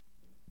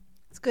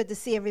good to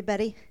see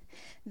everybody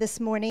this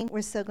morning.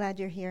 We're so glad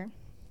you're here.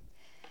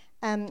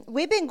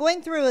 We've been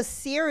going through a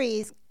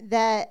series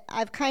that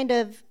I've kind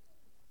of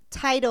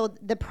titled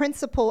The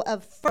Principle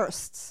of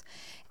Firsts,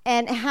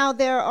 and how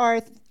there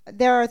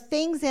are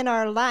things in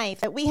our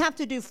life that we have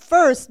to do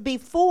first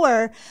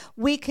before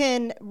we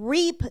can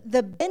reap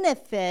the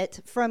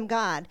benefit from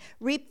God,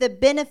 reap the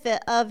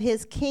benefit of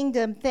his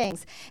kingdom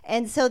things.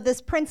 And so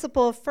this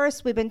principle of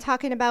first we've been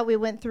talking about, we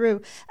went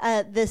through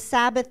the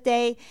Sabbath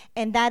day,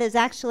 and that is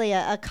actually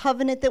a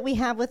covenant that we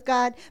have with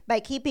God. By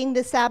keeping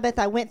the Sabbath,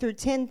 I went through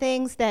 10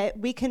 things that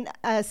we can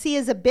see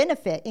as a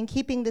benefit in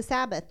keeping the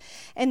Sabbath.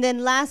 And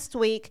then last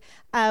week,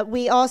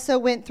 we also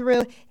went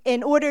through,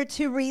 in order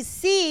to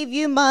receive,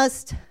 you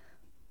must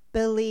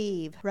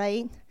believe,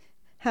 right?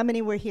 How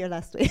many were here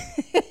last week?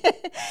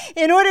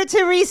 In order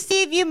to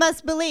receive, you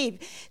must believe.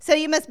 So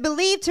you must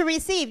believe to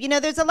receive. You know,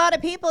 there's a lot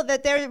of people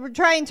that they're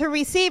trying to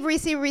receive,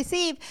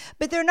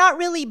 but they're not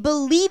really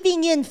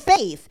believing in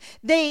faith.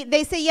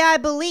 They say, yeah, I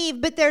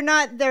believe, but they're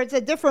not. There's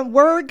a different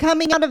word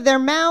coming out of their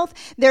mouth.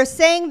 They're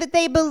saying that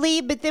they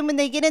believe, but then when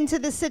they get into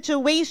the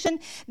situation,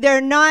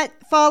 they're not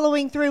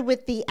following through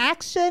with the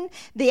action.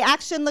 The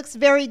action looks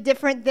very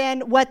different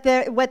than what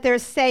they're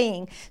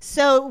saying.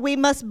 So we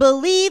must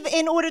believe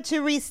in order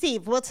to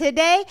receive. Well,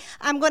 today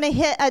I'm going to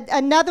hit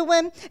another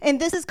one, and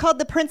this is called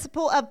the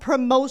principle of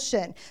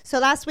promotion. So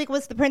last week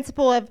was the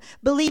principle of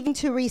believing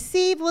to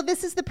receive. Well,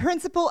 this is the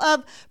principle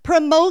of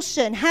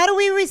promotion. How do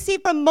we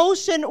receive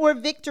promotion or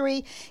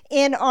victory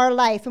in our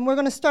life? And we're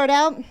going to start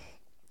out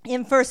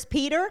in 1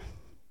 Peter.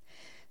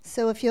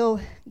 So if you'll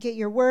get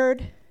your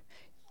word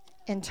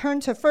and turn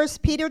to 1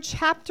 Peter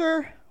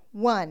chapter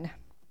 1.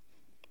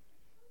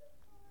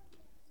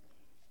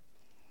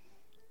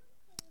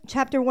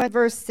 Chapter 1,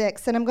 verse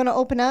 6. And I'm going to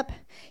open up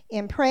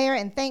in prayer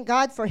and thank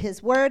God for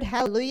his word.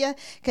 Hallelujah.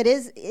 It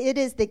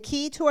is the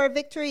key to our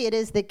victory. It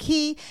is the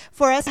key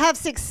for us to have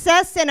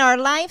success in our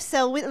life.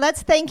 So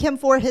let's thank him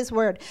for his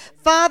word.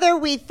 Father,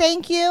 we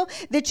thank you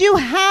that you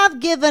have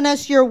given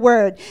us your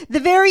word, the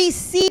very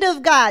seed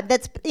of God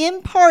that's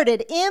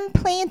implanted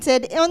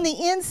on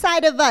the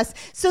inside of us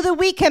so that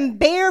we can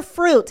bear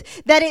fruit,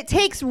 that it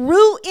takes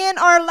root in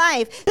our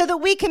life so that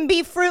we can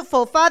be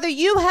fruitful. Father,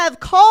 you have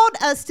called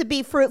us to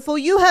be fruitful.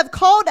 You have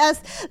called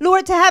us,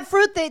 Lord, to have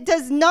fruit that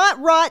does not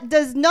rot,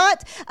 does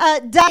not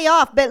die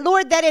off, but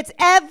Lord, that it's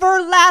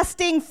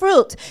everlasting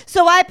fruit.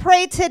 So I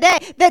pray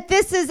today that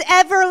this is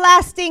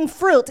everlasting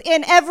fruit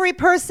in every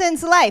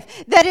person's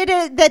life,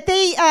 that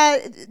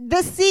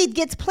this seed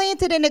gets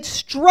planted and it's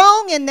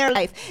strong in their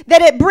life,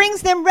 that it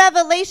brings them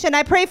revelation.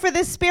 I pray for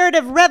the spirit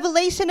of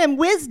revelation and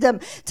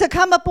wisdom to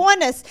come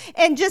upon us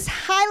and just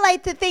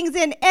highlight the things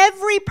in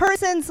every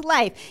person's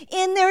life,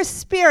 in their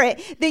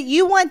spirit, that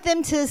you want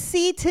them to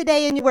see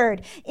today in your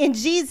word. In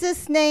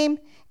Jesus' name,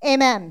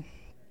 amen.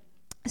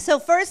 So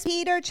 1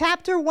 Peter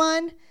chapter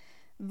 1,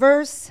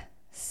 verse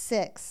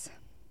 6.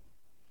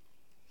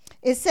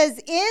 It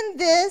says, in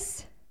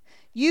this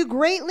you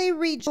greatly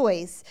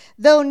rejoice,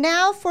 though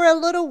now for a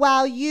little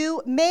while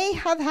you may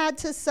have had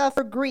to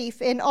suffer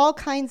grief in all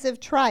kinds of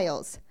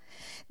trials.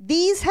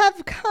 These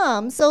have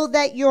come so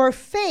that your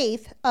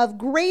faith, of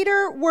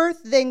greater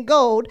worth than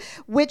gold,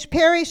 which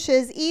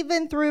perishes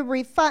even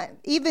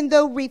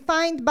though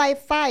refined by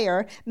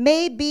fire,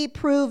 may be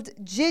proved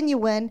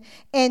genuine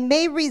and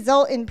may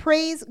result in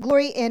praise,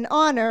 glory, and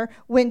honor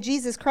when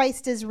Jesus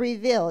Christ is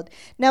revealed.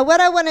 Now, what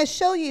I want to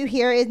show you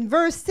here in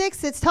verse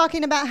 6, it's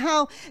talking about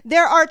how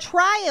there are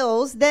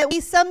trials that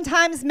we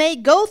sometimes may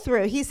go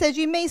through. He says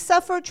you may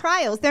suffer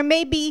trials. There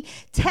may be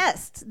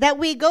tests that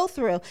we go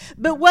through.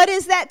 But what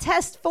is that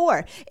test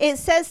for? It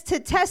says to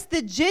test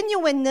the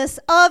genuineness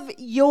of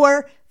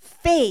your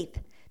faith.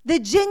 The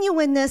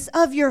genuineness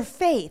of your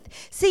faith.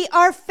 See,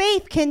 our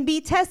faith can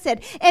be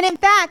tested. And in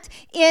fact,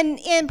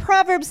 in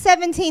Proverbs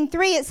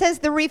 17:3, it says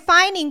the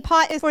refining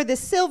pot is for the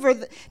silver,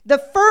 the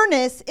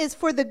furnace is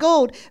for the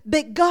gold,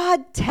 but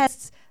God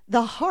tests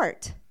the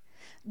heart.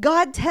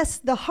 God tests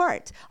the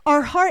heart.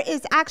 Our heart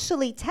is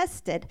actually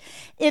tested.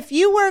 If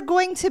you were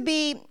going to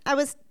be, I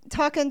was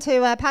talking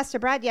to Pastor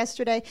Brad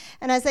yesterday,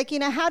 and I was like,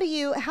 how do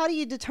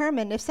you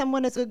determine if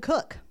someone is a good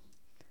cook?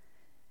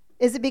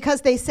 Is it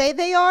because they say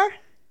they are?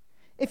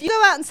 If you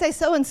go out and say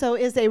so-and-so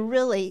is a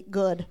really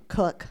good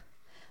cook,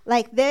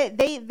 like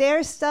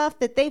their stuff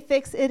that they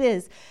fix, it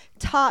is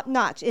top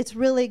notch. It's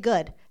really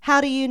good.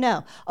 How do you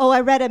know? Oh,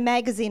 I read a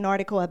magazine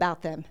article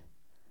about them.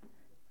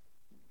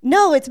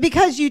 No, it's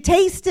because you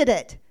tasted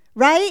it.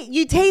 Right?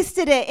 You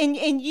tasted it,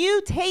 and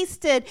you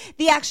tasted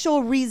the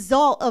actual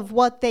result of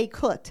what they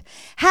cooked.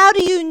 How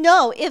do you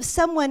know if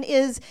someone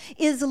is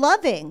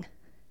loving?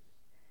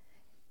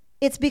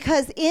 It's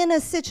because in a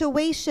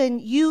situation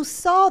you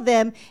saw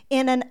them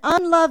in an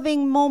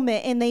unloving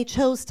moment and they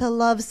chose to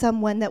love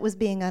someone that was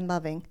being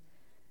unloving.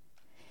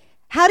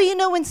 How do you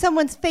know when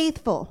someone's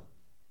faithful?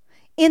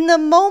 In the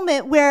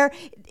moment where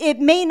it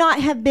may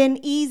not have been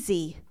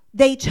easy.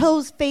 They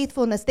chose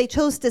faithfulness. They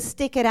chose to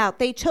stick it out.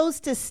 They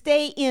chose to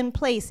stay in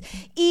place,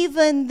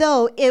 even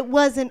though it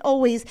wasn't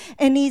always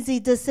an easy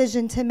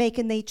decision to make,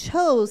 and they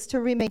chose to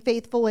remain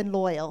faithful and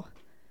loyal.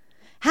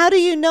 How do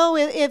you know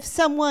if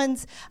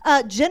someone's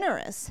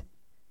generous?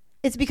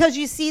 It's because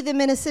you see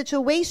them in a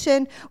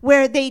situation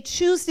where they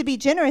choose to be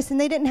generous and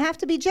they didn't have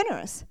to be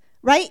generous.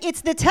 Right? It's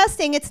the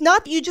testing. It's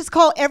not that you just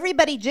call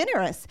everybody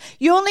generous.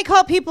 You only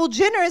call people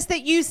generous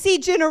that you see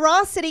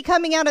generosity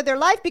coming out of their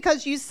life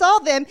because you saw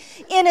them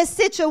in a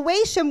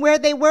situation where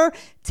they were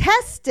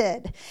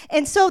tested.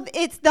 And so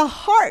it's the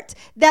heart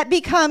that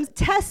becomes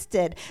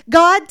tested.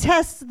 God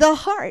tests the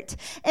heart.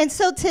 And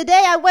so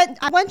today I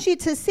want you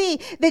to see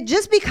that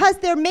just because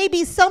there may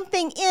be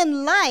something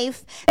in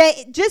life,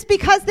 that just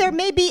because there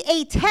may be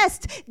a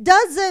test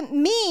doesn't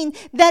mean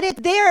that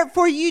it's there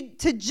for you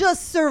to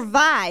just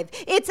survive.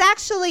 It's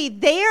actually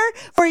there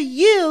for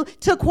you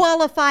to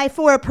qualify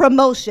for a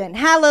promotion.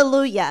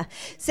 Hallelujah.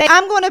 Say,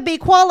 I'm going to be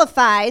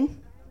qualified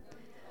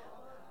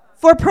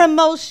for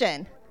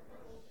promotion.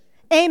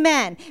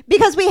 Amen.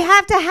 Because we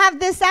have to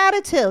have this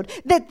attitude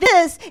that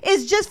this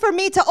is just for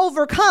me to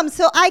overcome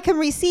so I can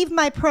receive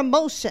my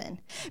promotion.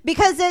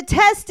 Because the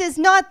test is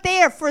not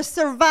there for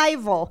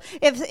survival.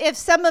 If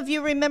some of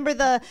you remember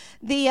the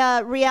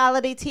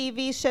reality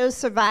TV show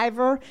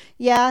Survivor,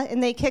 yeah,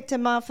 and they kicked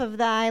him off of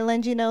the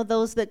island, you know,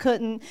 those that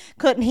couldn't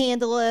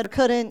handle it,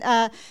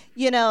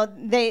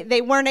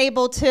 they weren't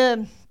able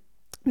to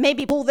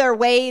maybe pull their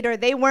weight, or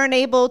they weren't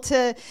able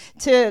to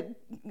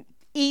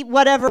eat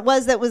whatever it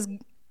was that was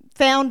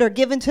found or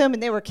given to them,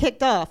 and they were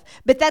kicked off.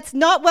 But that's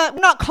not what,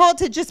 we're not called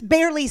to just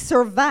barely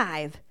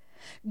survive.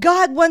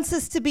 God wants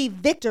us to be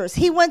victors.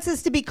 He wants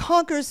us to be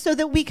conquerors so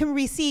that we can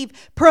receive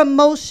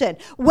promotion.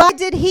 Why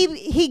did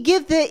he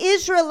give the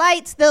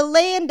Israelites the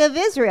land of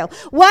Israel?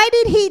 Why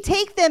did he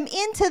take them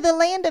into the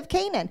land of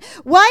Canaan?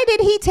 Why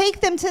did he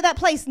take them to that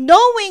place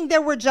knowing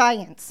there were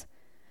giants?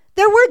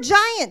 There were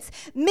giants,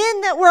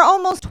 men that were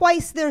almost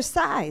twice their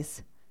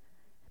size.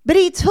 But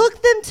he took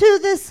them to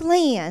this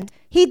land.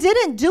 He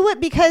didn't do it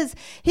because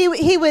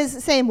he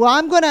was saying, well,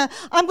 I'm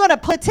gonna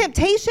put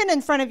temptation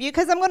in front of you,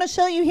 because I'm going to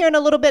show you here in a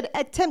little bit,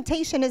 a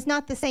temptation is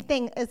not the same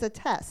thing as a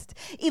test.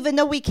 Even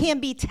though we can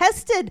be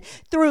tested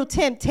through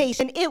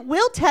temptation, it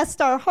will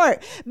test our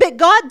heart. But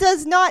God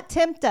does not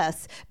tempt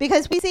us,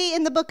 because we see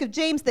in the book of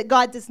James that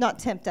God does not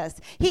tempt us.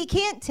 He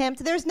can't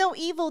tempt. There's no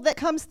evil that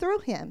comes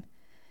through him.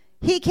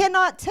 He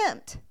cannot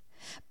tempt.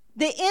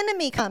 The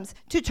enemy comes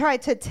to try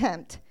to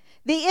tempt.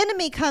 The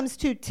enemy comes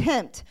to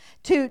tempt,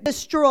 to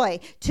destroy,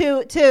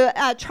 to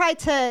try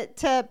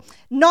to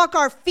knock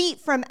our feet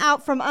from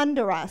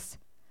under us.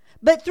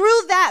 But through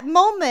that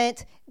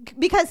moment,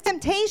 because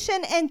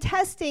temptation and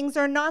testings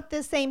are not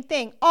the same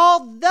thing,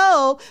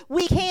 although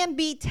we can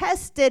be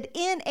tested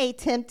in a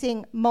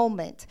tempting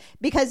moment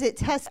because it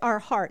tests our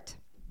heart.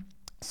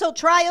 So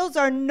trials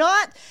are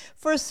not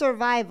for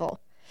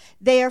survival.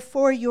 They are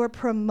for your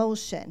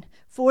promotion.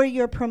 For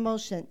your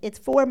promotion. It's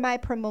for my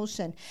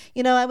promotion.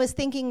 You know, I was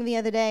thinking the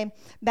other day,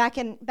 back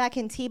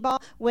in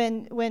T-ball,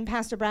 when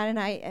Pastor Brad and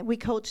I, we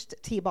coached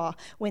T-ball,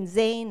 when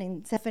Zane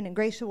and Stephen and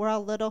Gracia were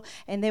all little,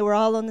 and they were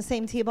all on the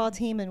same T-ball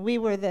team, and we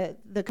were the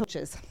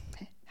coaches.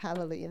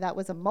 Hallelujah. That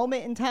was a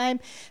moment in time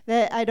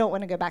that I don't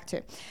want to go back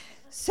to.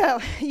 So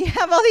you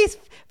have all these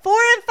 4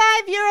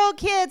 and 5-year-old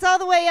kids all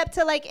the way up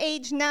to like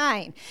age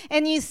 9.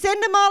 And you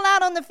send them all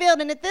out on the field.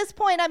 And at this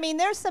point, I mean,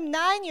 there's some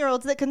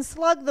 9-year-olds that can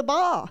slug the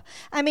ball.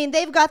 I mean,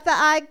 they've got the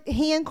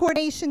eye-hand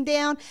coordination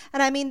down.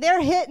 And I mean,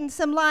 they're hitting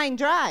some line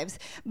drives.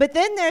 But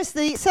then there's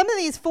some of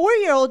these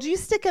 4-year-olds, you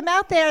stick them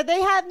out there, they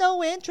have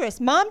no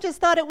interest. Mom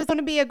just thought it was going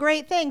to be a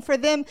great thing for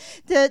them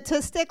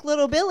to stick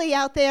little Billy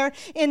out there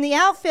in the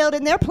outfield.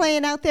 And they're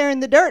playing out there in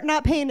the dirt,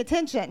 not paying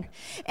attention.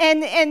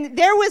 And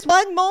there was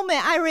one moment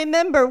I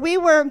remember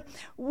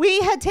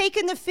we had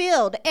taken the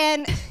field,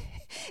 and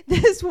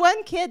this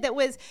one kid that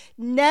was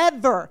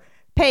never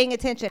paying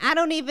attention. I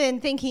don't even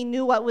think he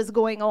knew what was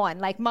going on.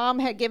 Like, Mom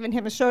had given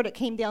him a shirt that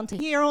came down to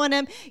here on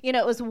him. You know,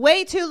 it was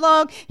way too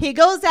long. He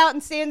goes out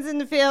and stands in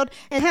the field,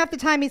 and half the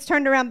time he's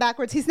turned around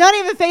backwards. He's not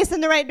even facing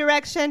the right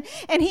direction,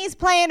 and he's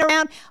playing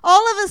around.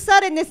 All of a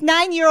sudden, this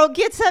 9-year-old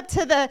gets up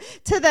to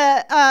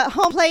the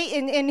home plate,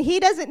 and he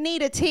doesn't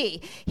need a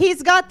tee.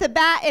 He's got the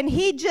bat, and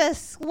he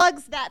just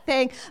slugs that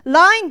thing.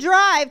 Line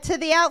drive to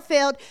the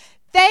outfield.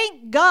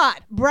 Thank God.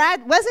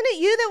 Brad, wasn't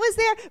it you that was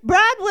there?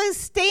 Brad was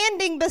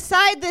standing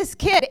beside this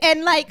kid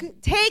and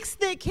like takes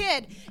the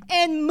kid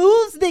and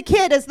moves the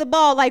kid as the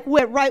ball like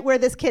went right where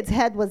this kid's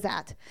head was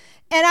at.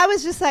 And I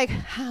was just like,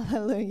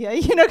 hallelujah,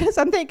 you know, because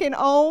I'm thinking,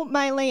 oh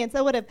my lands,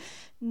 I would have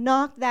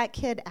knocked that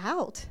kid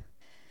out.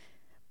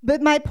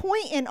 But my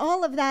point in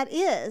all of that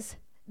is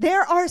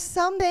there are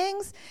some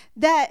things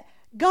that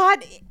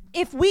God,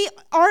 if we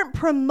aren't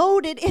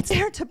promoted, it's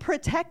there to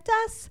protect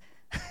us.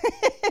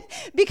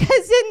 Because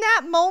in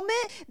that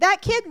moment,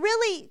 that kid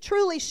really,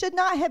 truly should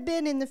not have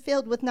been in the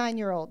field with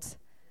 9-year-olds.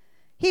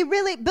 He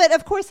really, but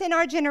of course in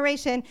our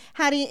generation,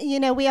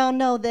 we all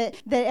know that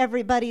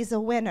everybody's a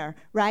winner,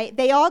 right?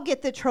 They all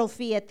get the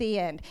trophy at the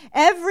end.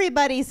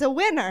 Everybody's a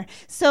winner.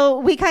 So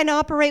we kind of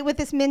operate with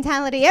this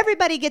mentality.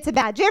 Everybody gets a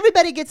badge.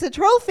 Everybody gets a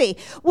trophy.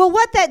 Well,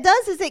 what that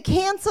does is it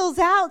cancels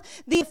out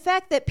the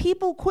effect that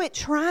people quit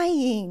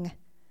trying.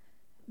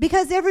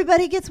 because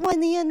everybody gets one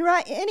in the end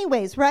right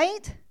anyways,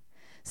 right?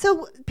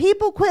 So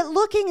people quit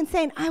looking and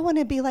saying, I want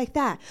to be like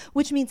that,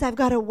 which means I've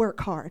got to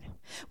work hard,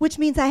 which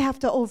means I have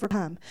to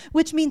overcome,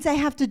 which means I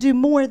have to do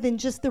more than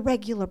just the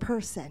regular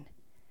person.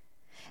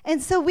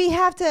 And so we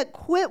have to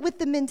quit with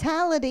the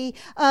mentality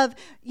of,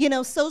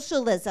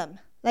 socialism,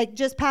 like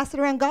just pass it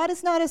around. God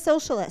is not a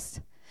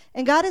socialist.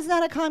 And God is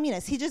not a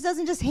communist. He just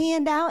doesn't just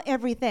hand out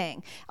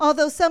everything,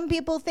 although some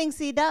people think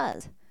he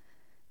does.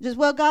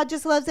 God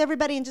just loves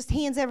everybody and just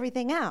hands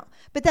everything out.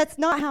 But that's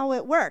not how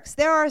it works.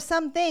 There are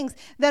some things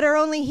that are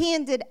only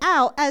handed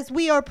out as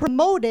we are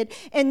promoted,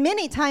 and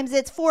many times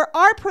it's for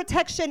our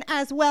protection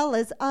as well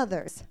as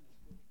others.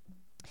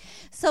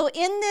 So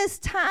in this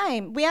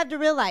time, we have to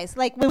realize,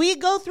 like when we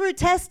go through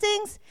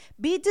testings,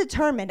 be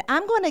determined.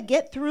 I'm going to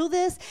get through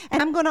this,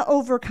 and I'm going to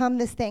overcome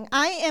this thing.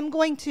 I am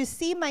going to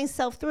see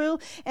myself through,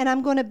 and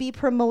I'm going to be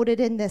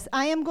promoted in this.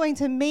 I am going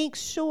to make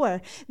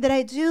sure that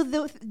I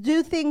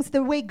do things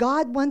the way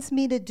God wants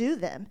me to do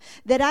them,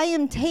 that I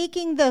am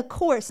taking the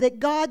course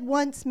that God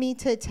wants me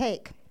to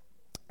take,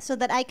 so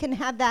that I can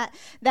have that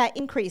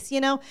increase.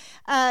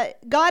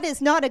 God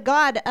is not a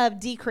God of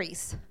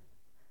decrease.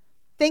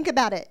 Think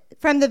about it.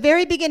 From the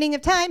very beginning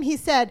of time, he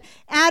said,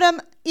 Adam,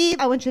 Eve,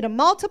 I want you to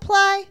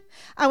multiply.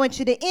 I want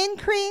you to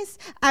increase.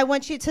 I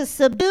want you to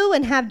subdue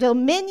and have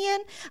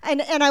dominion.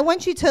 And I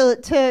want you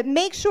to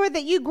make sure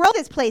that you grow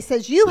this place.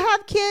 As you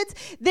have kids,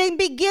 then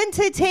begin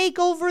to take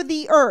over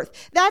the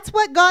earth. That's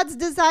what God's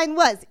design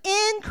was.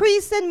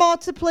 Increase and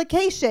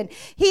multiplication.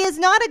 He is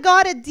not a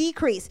God of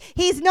decrease.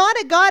 He's not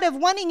a God of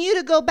wanting you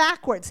to go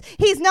backwards.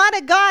 He's not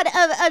a God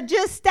of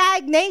just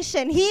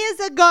stagnation. He is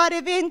a God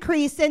of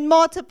increase and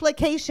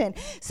multiplication.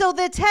 So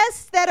the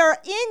tests that are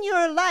in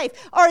your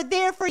life are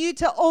there for you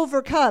to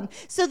overcome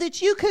so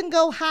that you can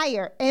go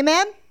higher.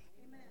 Amen?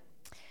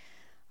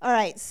 All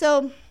right,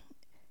 so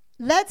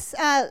let's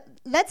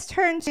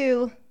turn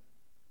to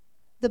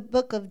the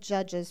book of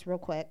Judges real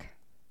quick.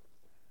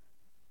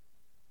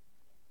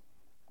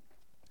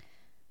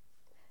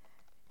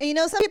 And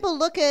some people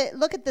look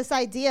at this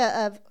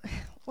idea of,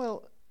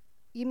 well,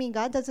 you mean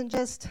God doesn't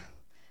just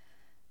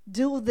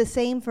do the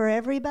same for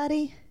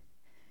everybody?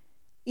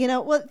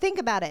 Well, think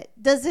about it.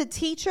 Does a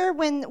teacher,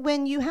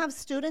 when you have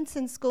students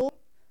in school,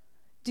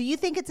 do you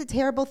think it's a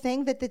terrible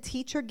thing that the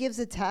teacher gives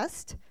a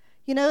test?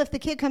 If the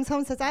kid comes home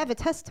and says, I have a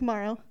test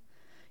tomorrow.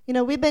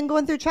 We've been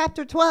going through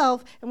chapter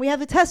 12, and we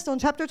have a test on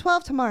chapter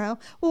 12 tomorrow.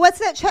 Well, what's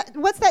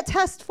that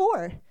test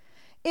for?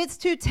 It's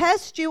to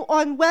test you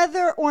on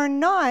whether or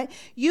not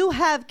you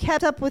have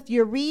kept up with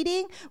your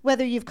reading,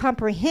 whether you've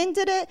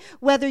comprehended it,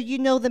 whether you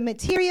know the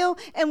material,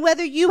 and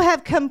whether you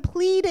have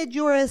completed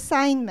your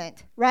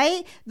assignment,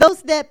 right?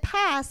 Those that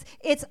pass,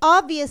 it's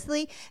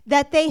obviously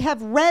that they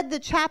have read the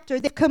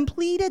chapter, they've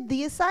completed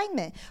the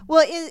assignment.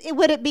 Well,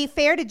 would it be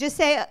fair to just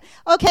say,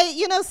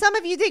 okay, some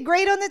of you did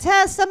great on the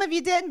test, some of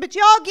you didn't, but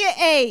y'all get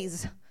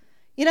A's.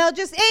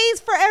 Just A's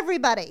for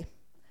everybody.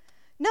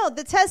 No,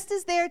 the test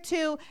is there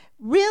to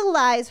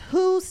realize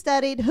who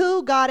studied,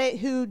 who got it,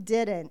 who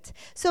didn't.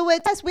 So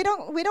with us, we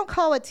don't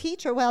call a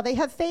teacher, well, they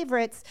have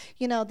favorites.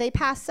 They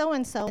passed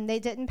so-and-so, and they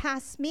didn't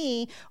pass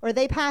me, or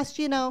they passed,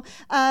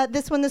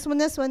 this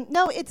one.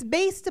 No, it's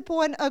based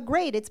upon a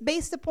grade. It's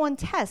based upon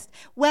test,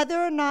 whether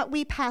or not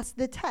we pass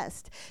the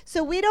test.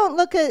 So we don't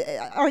look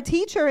at our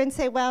teacher and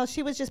say, well,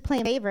 she was just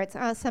playing favorites.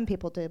 Some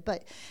people do,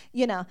 but,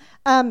 we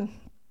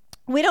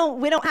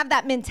don't have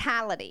that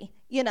mentality.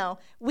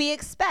 We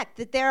expect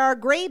that there are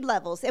grade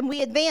levels, and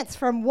we advance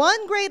from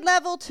one grade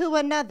level to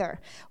another.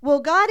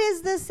 Well, God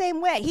is the same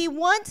way. He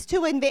wants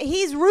to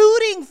He's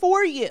rooting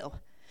for you.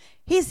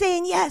 He's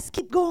saying, yes,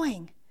 keep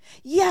going.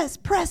 Yes,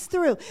 press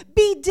through.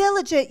 Be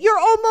diligent. You're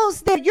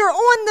almost there. You're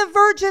on the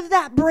verge of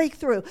that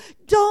breakthrough.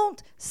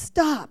 Don't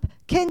stop.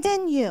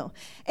 Continue.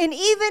 And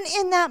even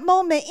in that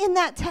moment, in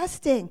that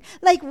testing,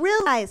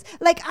 realize,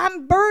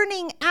 I'm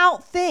burning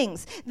out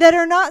things that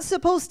are not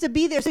supposed to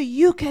be there so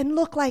you can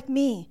look like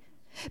me.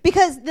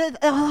 Because the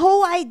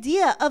whole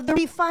idea of the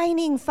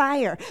refining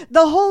fire,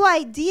 the whole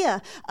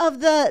idea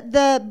of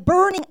the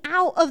burning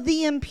out of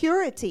the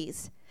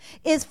impurities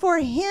is for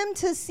him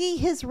to see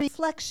his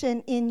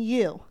reflection in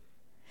you.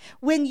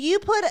 When you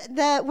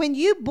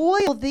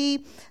boil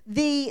the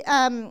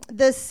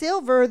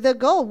silver, the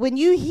gold, when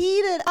you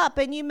heat it up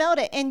and you melt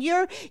it, and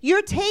you're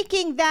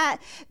taking that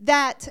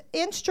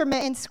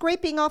instrument and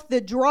scraping off the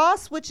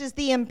dross, which is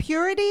the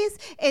impurities,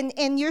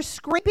 and you're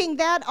scraping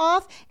that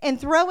off and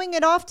throwing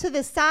it off to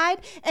the side,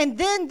 and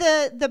then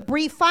the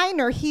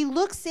refiner, he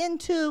looks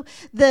into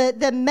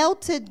the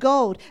melted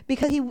gold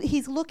because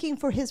he's looking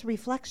for his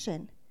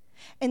reflection.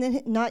 And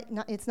then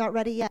it's not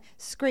ready yet.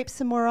 Scrapes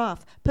some more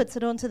off, puts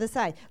it onto the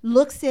side,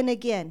 looks in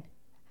again.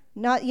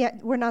 Not yet,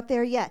 we're not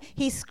there yet.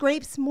 He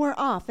scrapes more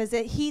off as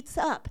it heats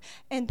up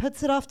and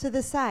puts it off to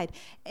the side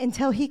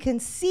until he can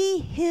see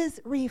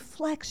his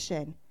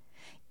reflection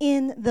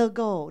in the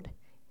gold.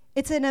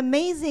 It's an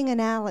amazing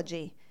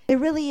analogy. It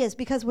really is,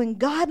 because when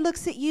God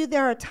looks at you,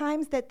 there are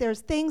times that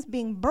there's things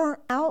being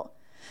burnt out,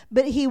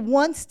 but he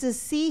wants to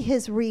see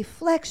his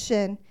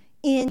reflection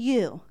in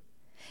you.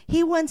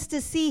 He wants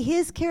to see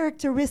his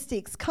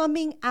characteristics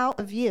coming out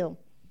of you.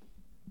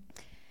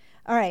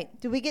 All right,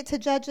 did we get to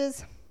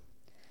Judges?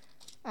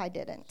 I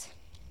didn't.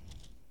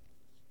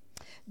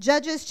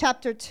 Judges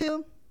chapter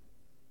 2.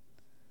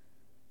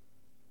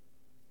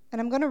 And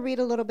I'm going to read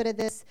a little bit of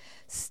this,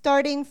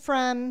 starting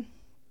from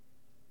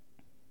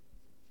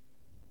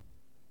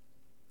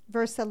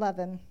verse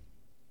 11.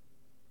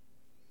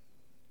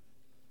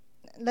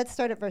 Let's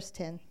start at verse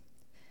 10.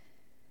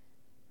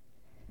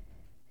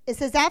 It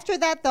says, after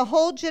that, the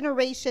whole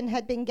generation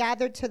had been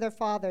gathered to their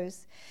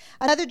fathers.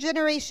 Another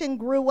generation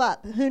grew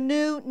up who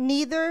knew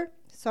neither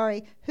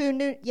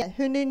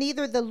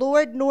the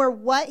Lord nor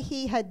what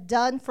he had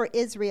done for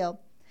Israel.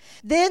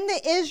 Then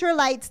the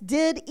Israelites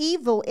did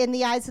evil in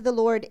the eyes of the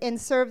Lord and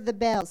served the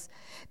Baals.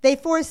 They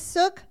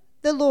forsook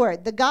the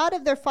Lord, the God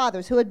of their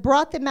fathers, who had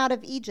brought them out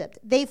of Egypt.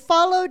 They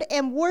followed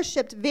and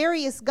worshipped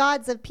various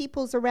gods of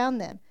peoples around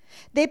them.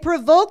 They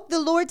provoked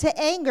the Lord to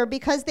anger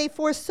because they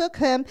forsook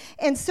him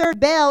and served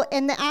Baal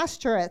and the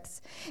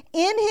Ashtoreths.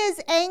 In his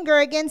anger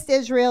against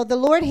Israel, the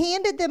Lord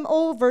handed them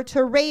over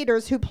to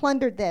raiders who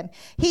plundered them.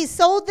 He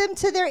sold them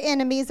to their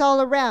enemies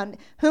all around,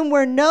 whom they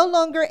were no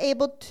longer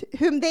able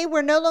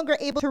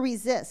to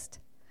resist.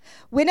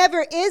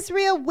 Whenever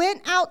Israel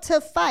went out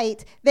to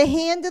fight, the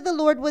hand of the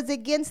Lord was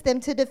against them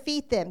to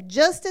defeat them,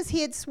 just as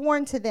he had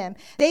sworn to them.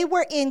 They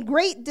were in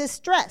great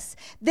distress.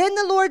 Then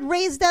the Lord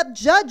raised up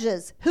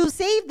judges who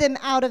saved them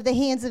out of the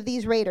hands of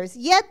these raiders.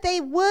 Yet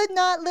they would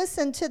not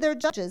listen to their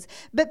judges,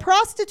 but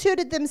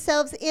prostituted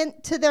themselves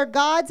into their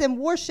gods and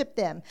worshipped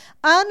them.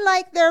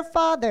 Unlike their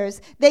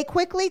fathers, they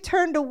quickly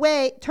turned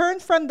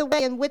from the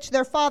way in which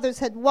their fathers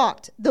had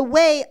walked, the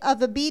way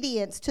of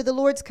obedience to the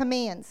Lord's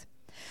commands.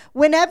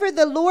 Whenever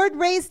the Lord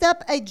raised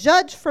up a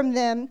judge for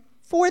them,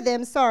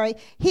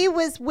 he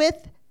was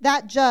with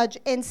that judge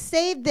and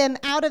saved them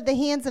out of the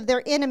hands of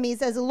their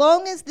enemies as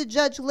long as the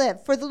judge lived.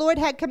 For the Lord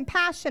had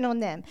compassion on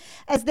them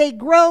as they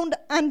groaned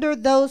under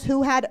those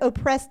who had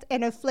oppressed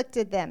and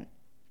afflicted them.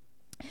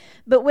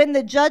 But when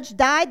the judge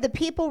died, the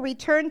people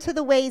returned to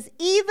the ways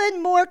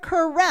even more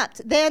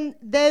corrupt than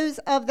those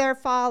of their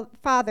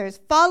fathers,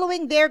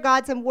 following their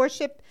gods and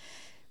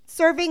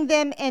serving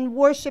them and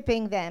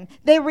worshiping them.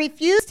 They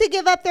refused to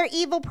give up their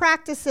evil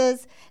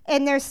practices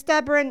and their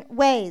stubborn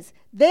ways.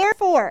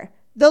 Therefore,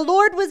 the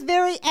Lord was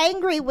very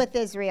angry with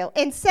Israel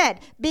and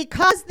said,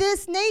 because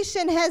this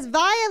nation has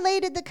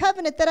violated the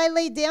covenant that I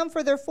laid down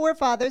for their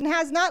forefathers and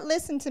has not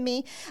listened to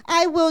me,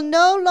 I will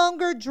no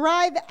longer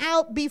drive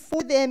out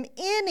before them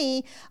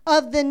any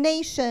of the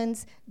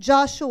nations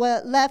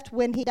Joshua left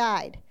when he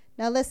died.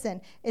 Now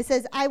listen, it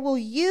says, I will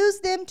use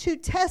them to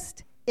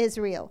test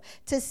Israel,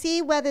 to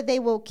see whether they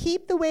will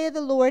keep the way of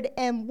the Lord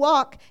and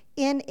walk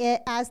in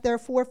it as their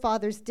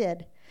forefathers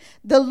did.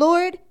 The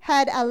Lord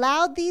had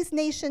allowed these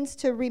nations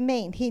to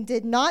remain. He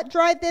did not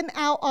drive them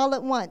out all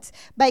at once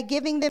by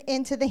giving them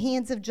into the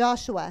hands of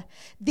Joshua.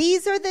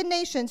 These are the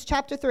nations,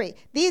 chapter 3.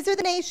 These are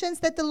the nations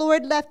that the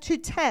Lord left to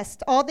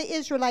test all the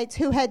Israelites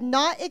who had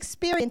not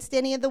experienced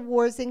any of the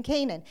wars in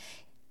Canaan.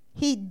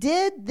 He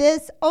did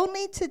this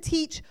only to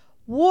teach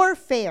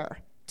warfare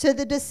to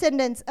the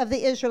descendants of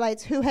the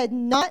Israelites who had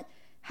not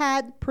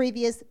had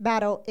previous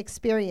battle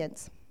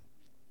experience.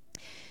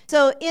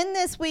 So in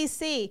this we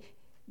see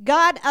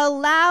God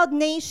allowed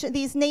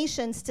these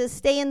nations to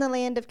stay in the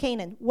land of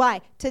Canaan.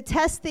 Why? To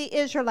test the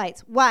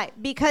Israelites. Why?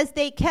 Because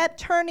they kept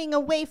turning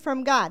away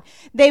from God.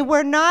 They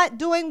were not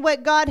doing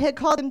what God had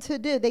called them to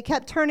do. They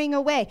kept turning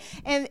away.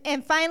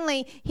 And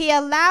finally, he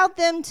allowed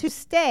them to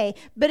stay,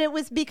 but it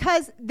was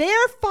because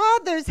their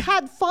fathers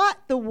had fought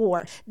the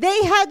war.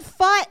 They had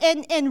fought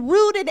and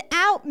rooted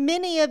out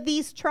many of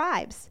these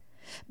tribes.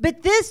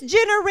 But this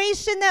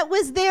generation that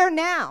was there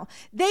now,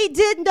 they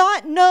did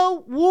not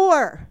know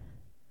war.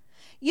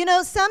 You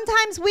know,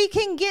 sometimes we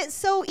can get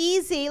so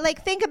easy,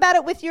 like think about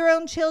it with your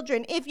own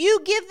children. If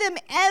you give them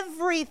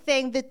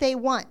everything that they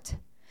want,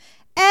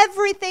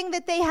 everything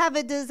that they have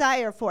a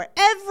desire for,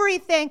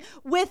 everything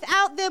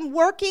without them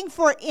working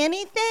for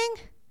anything,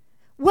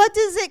 what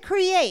does it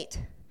create?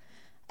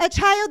 A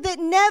child that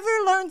never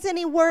learns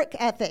any work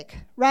ethic,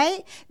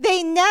 right?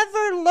 They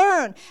never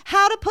learn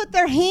how to put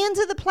their hand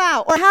to the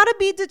plow or how to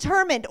be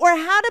determined or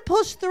how to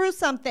push through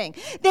something.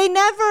 They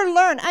never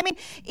learn. I mean,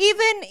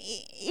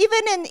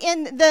 even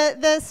in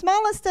the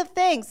smallest of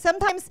things,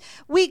 sometimes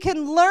we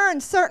can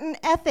learn certain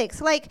ethics.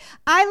 Like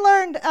I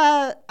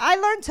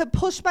learned to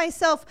push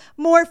myself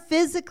more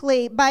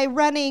physically by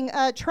running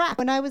track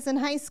when I was in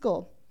high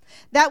school.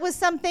 That was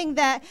something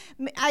that,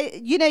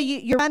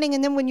 you're running,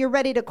 and then when you're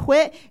ready to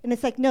quit, and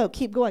it's like, no,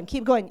 keep going.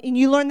 And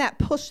you learn that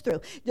push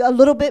through a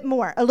little bit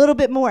more.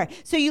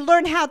 So you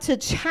learn how to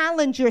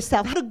challenge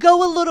yourself, how to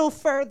go a little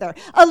further.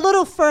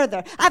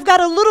 I've got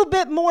a little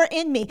bit more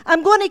in me.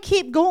 I'm going to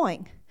keep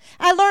going.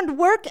 I learned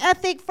work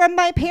ethic from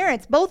my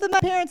parents. Both of my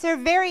parents are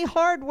very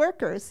hard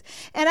workers.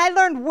 And I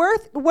learned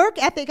work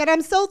ethic, and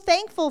I'm so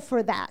thankful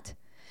for that.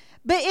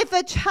 But if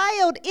a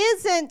child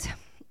isn't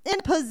in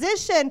a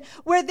position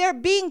where they're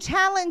being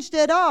challenged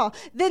at all,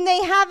 then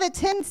they have a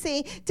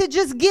tendency to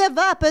just give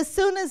up as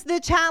soon as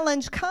the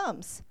challenge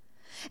comes.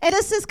 And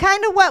this is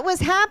kind of what was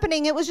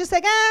happening. It was just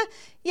like,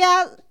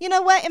 yeah, you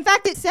know what? In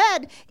fact, it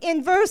said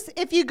in verse,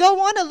 if you go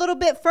on a little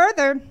bit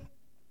further,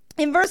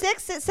 in verse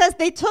 6, it says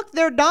they took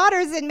their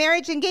daughters in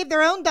marriage and gave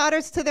their own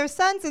daughters to their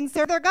sons and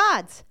served their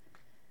gods.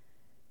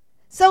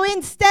 So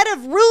instead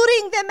of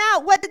rooting them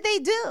out, what did they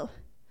do?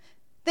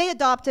 They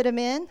adopted them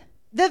in.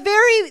 The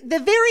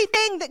very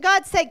thing that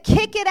God said,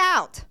 kick it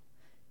out.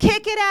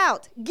 Kick it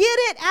out. Get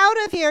it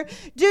out of here.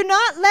 Do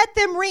not let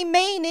them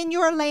remain in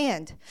your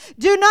land.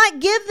 Do not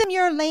give them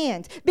your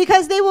land,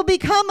 because they will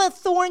become a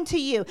thorn to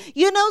you.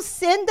 You know,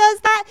 sin does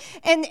that,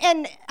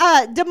 and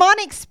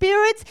demonic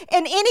spirits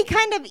and any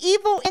kind of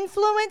evil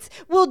influence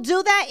will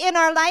do that in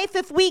our life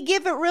if we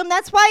give it room.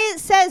 That's why it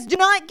says, do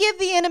not give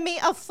the enemy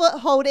a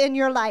foothold in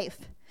your life.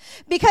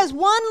 Because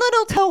one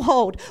little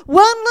toehold,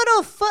 one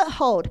little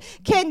foothold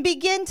can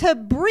begin to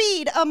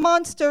breed a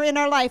monster in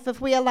our life if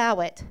we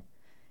allow it.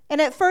 And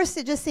at first,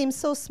 it just seems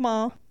so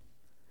small.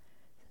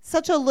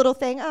 Such a little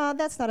thing. Oh,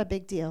 that's not a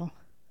big deal.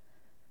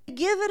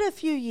 Give it a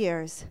few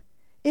years.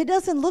 It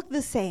doesn't look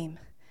the same.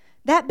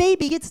 That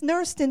baby gets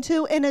nursed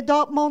into an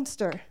adult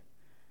monster.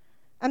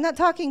 I'm not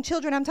talking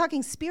children. I'm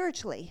talking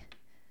spiritually.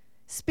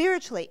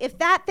 Spiritually. If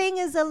that thing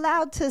is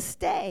allowed to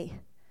stay,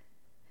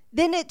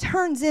 then it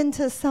turns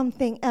into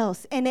something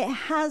else, and it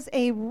has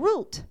a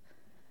root.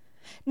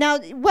 Now,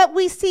 what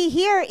we see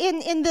here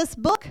in this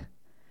book,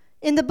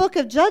 in the book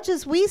of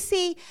Judges, we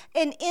see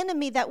an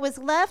enemy that was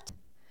left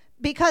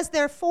because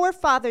their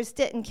forefathers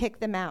didn't kick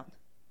them out.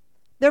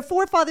 Their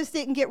forefathers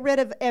didn't get rid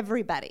of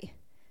everybody.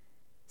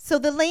 So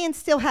the land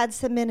still had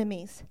some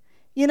enemies.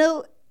 You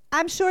know,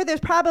 I'm sure there's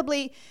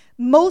probably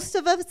most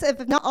of us,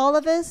 if not all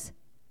of us,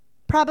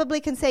 probably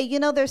can say, you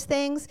know, there's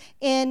things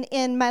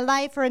in my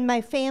life or in my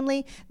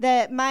family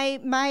that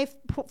my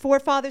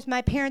forefathers,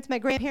 my parents, my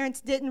grandparents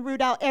didn't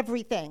root out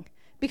everything,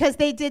 because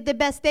they did the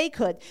best they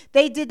could.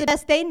 They did the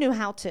best they knew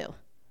how to.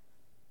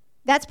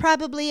 That's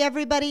probably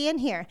everybody in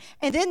here.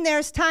 And then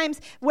there's times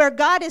where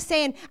God is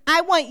saying, I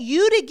want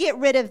you to get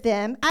rid of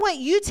them. I want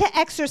you to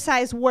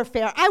exercise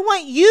warfare. I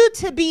want you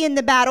to be in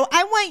the battle.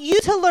 I want you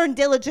to learn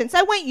diligence.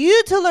 I want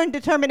you to learn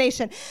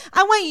determination.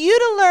 I want you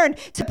to learn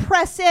to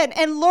press in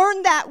and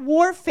learn that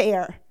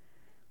warfare.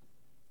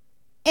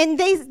 And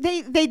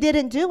they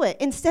didn't do it.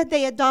 Instead,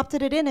 they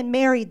adopted it in and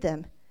married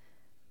them.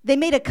 They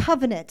made a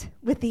covenant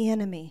with the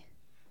enemy.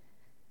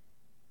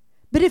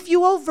 But if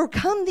you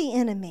overcome the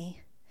enemy,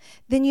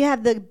 then you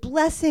have the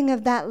blessing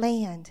of that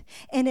land,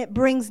 and it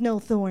brings no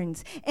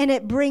thorns, and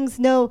it brings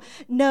no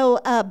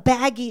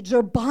baggage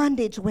or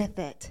bondage with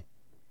it.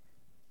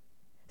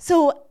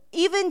 So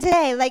even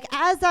today, like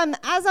as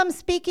I'm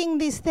speaking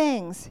these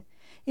things,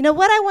 you know,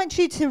 what I want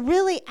you to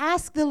really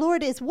ask the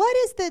Lord is, what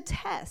is the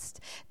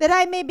test that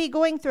I may be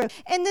going through?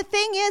 And the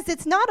thing is,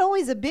 it's not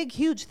always a big,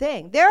 huge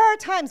thing. There are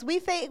times we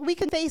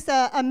can face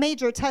a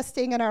major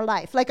testing in our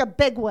life, like a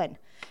big one.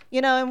 You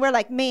know, and we're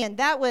like, man,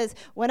 that was,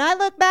 when I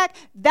look back,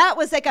 that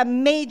was like a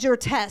major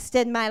test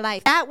in my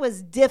life. That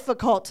was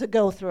difficult to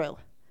go through.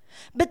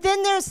 But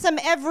then there's some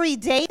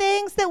everyday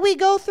things that we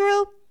go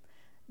through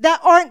that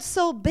aren't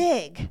so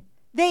big.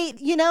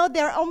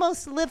 They're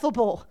almost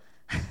livable.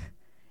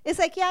 It's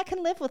like, yeah, I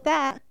can live with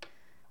that.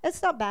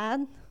 It's not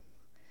bad.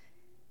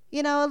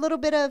 You know, a little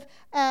bit of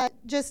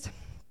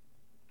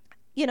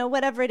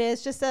whatever it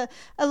is, just a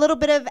little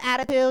bit of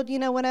attitude,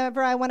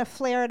 whenever I want to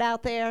flare it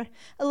out there.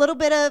 A little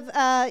bit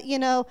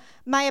of,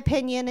 my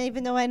opinion,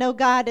 even though I know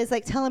God is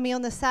like telling me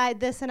on the side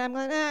this, and I'm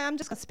going, I'm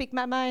just going to speak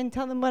my mind,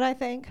 tell them what I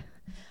think.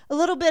 A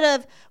little bit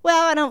of,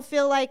 well, I don't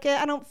feel like it.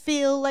 I don't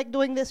feel like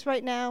doing this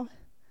right now.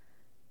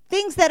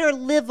 Things that are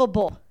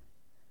livable.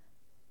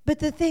 But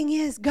the thing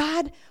is,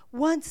 God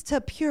wants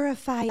to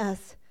purify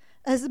us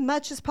as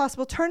much as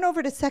possible. Turn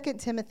over to 2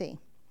 Timothy.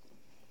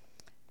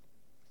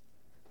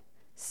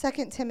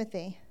 2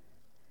 Timothy.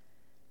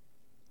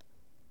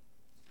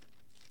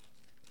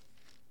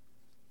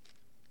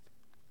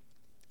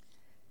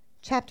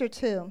 Chapter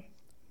 2.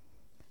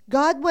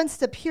 God wants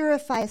to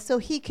purify us so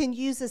he can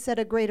use us at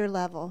a greater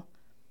level.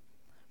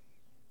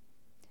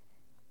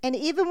 And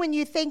even when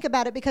you think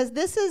about it, because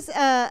this is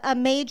a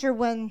major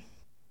one,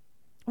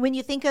 when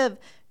you think of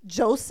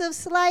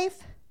Joseph's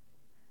life,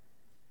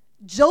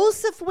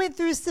 Joseph went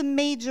through some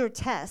major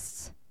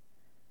tests.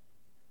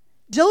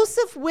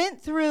 Joseph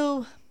went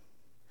through,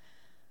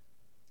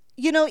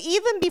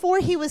 even before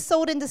he was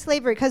sold into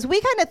slavery, because we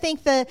kind of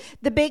think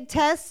the big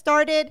test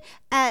started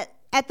at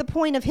the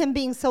point of him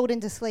being sold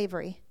into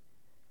slavery.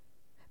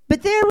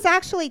 But there was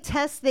actually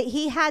tests that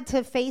he had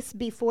to face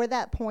before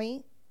that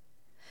point.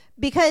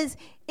 Because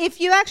if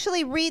you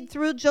actually read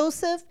through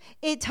Joseph,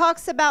 it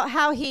talks about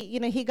how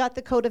he got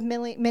the coat of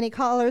many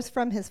colors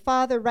from his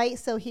father, right?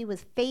 So he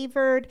was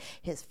favored.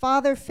 His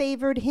father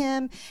favored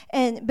him.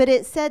 But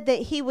it said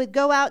that he would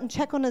go out and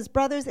check on his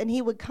brothers, and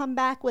he would come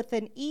back with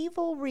an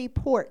evil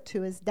report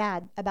to his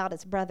dad about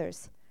his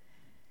brothers.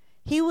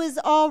 He was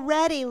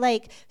already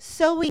like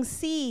sowing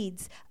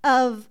seeds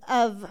of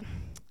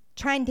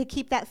trying to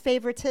keep that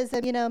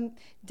favoritism.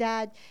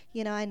 Dad,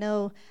 I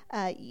know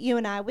you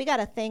and we got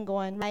a thing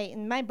going, right?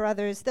 And my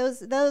brothers, those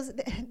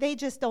they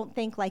just don't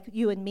think like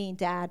you and me,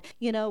 Dad.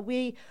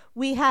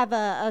 We have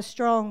a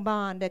strong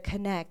bond, a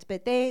connect,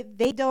 but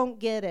they don't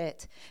get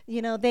it.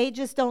 They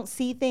just don't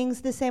see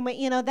things the same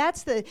way.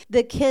 That's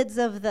the kids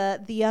of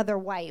the other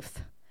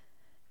wife.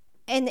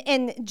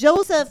 And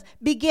Joseph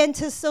began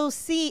to sow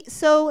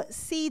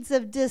seeds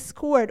of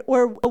discord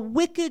or a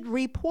wicked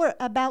report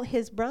about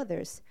his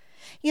brothers.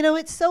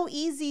 It's so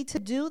easy to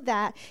do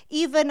that,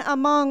 even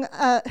among,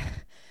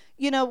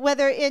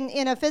 whether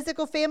in a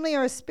physical family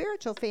or a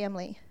spiritual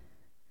family.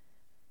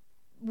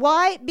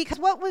 Why? Because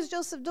what was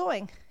Joseph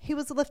doing? He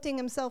was lifting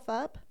himself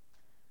up.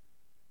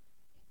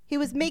 He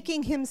was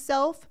making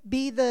himself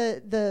be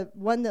the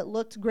one that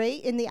looked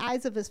great in the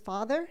eyes of his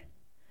father.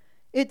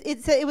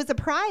 It was a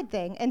pride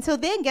thing. And so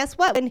then guess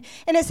what? And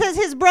it says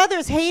his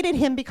brothers hated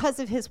him because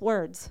of his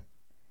words.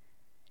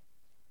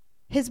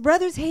 His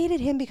brothers hated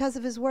him because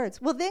of his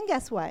words. Well, then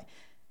guess what?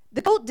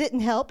 The goat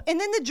didn't help. And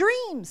then the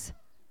dreams.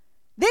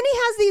 Then he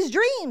has these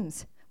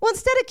dreams. Well,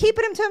 instead of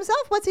keeping them to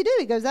himself, what's he do?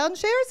 He goes out and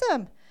shares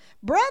them.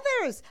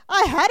 Brothers,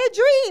 I had a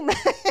dream.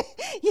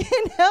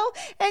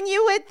 And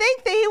you would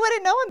think that he would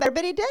have known better,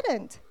 but he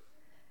didn't.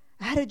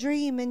 I had a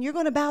dream, and you're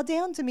going to bow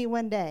down to me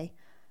one day.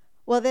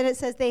 Well, then it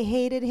says they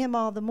hated him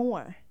all the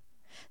more.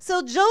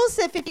 So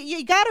Joseph, if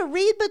you got to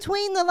read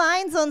between the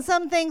lines on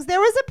some things, there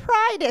was a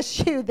pride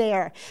issue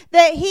there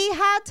that he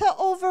had to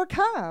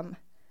overcome.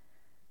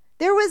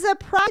 There was a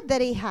pride that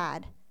he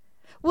had.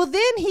 Well,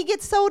 then he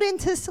gets sold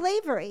into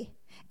slavery.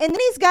 And then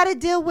he's got to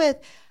deal with,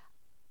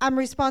 I'm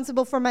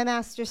responsible for my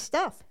master's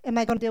stuff. Am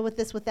I going to deal with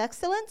this with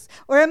excellence?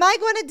 Or am I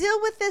going to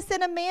deal with this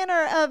in a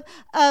manner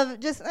of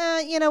just,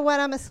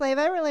 I'm a slave.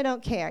 I really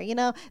don't care.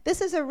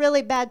 This is a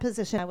really bad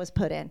position I was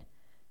put in.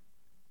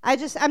 I'm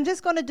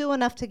just going to do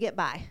enough to get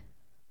by.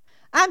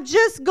 I'm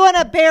just going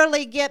to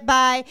barely get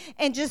by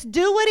and just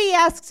do what he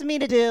asks me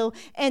to do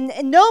and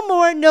no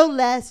more, no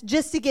less,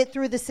 just to get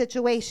through the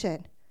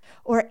situation.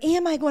 Or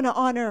am I going to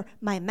honor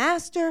my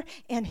master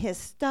and his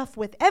stuff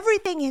with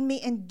everything in me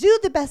and do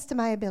the best of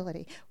my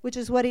ability, which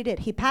is what he did.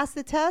 He passed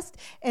the test,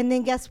 and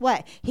then guess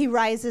what? He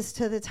rises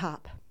to the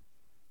top.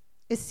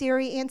 Is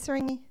Siri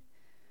answering me?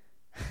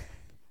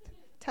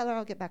 Tell her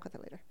I'll get back with her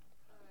later.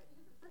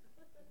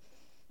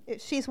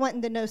 If she's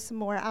wanting to know some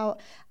more, I'll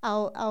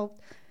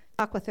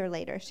talk with her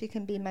later. She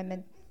can be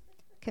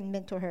can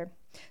mentor her.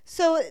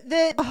 So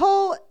the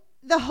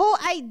whole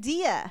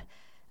idea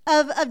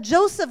of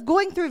Joseph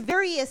going through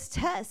various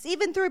tests,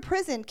 even through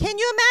prison. Can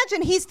you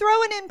imagine? He's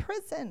thrown in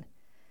prison,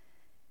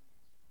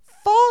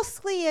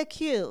 falsely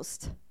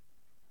accused.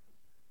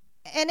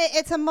 And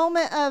it's a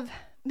moment of,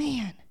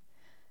 man,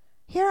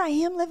 here I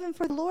am living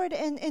for the Lord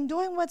and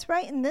doing what's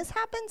right, and this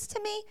happens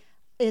to me.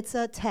 It's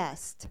a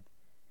test.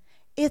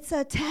 It's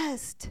a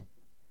test.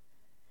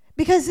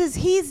 Because as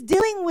he's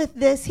dealing with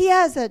this, he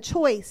has a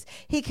choice.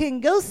 He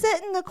can go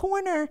sit in the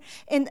corner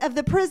of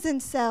the prison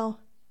cell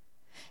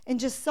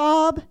and just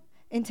sob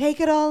and take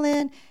it all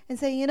in and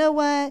say, you know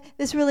what?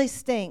 This really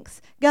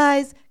stinks.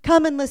 Guys,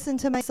 come and listen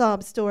to my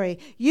sob story.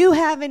 You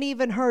haven't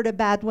even heard a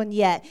bad one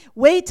yet.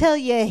 Wait till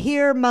you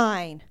hear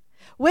mine.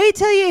 Wait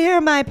till you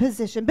hear my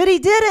position. But he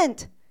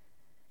didn't.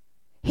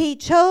 He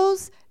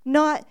chose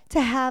not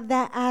to have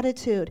that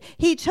attitude.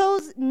 He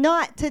chose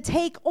not to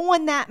take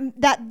on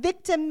that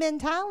victim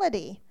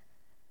mentality.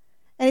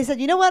 And he said,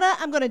 you know what?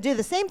 I'm going to do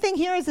the same thing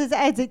here as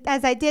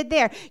I did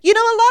there. A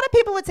lot of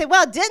people would say,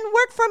 well, it didn't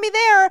work for me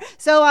there,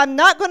 so I'm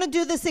not going to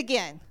do this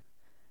again.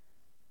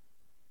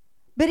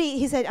 But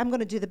he said, I'm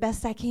going to do the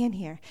best I can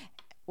here.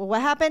 Well,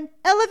 what happened?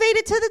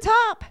 Elevated to the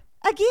top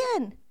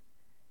again.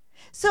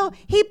 So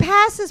he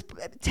passes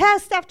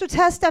test after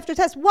test after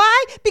test.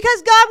 Why?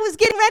 Because God was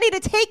getting ready to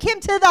take him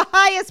to the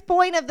highest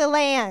point of the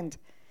land.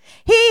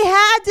 He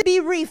had to be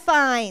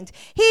refined.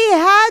 He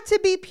had to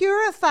be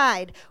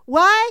purified.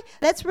 Why?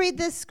 Let's read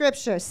this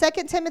scripture.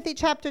 2 Timothy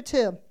chapter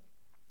 2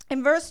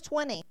 in verse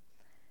 20.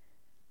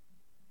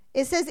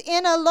 It says,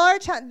 in a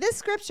large house, this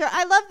scripture,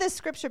 I love this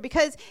scripture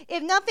because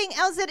if nothing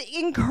else, it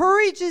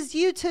encourages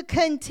you to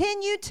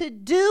continue to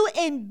do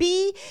and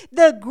be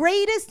the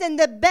greatest and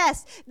the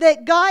best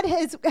that God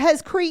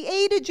has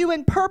created you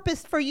and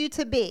purposed for you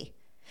to be.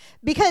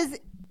 Because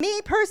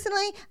me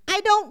personally,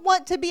 I don't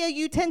want to be a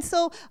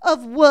utensil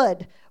of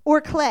wood or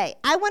clay.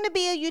 I want to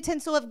be a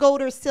utensil of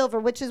gold or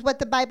silver, which is what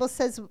the Bible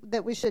says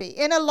that we should be.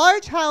 In a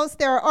large house,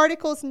 there are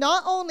articles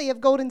not only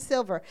of gold and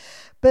silver,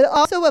 but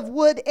also of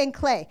wood and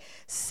clay.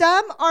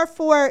 Some are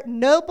for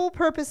noble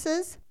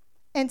purposes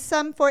and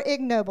some for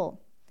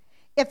ignoble.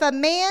 If a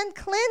man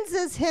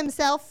cleanses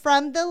himself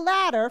from the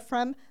latter,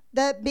 from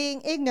the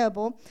being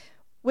ignoble,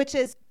 which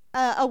is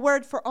a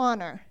word for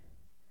honor.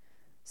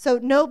 So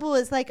noble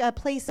is like a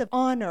place of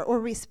honor or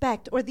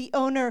respect, or the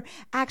owner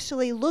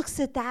actually looks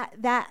at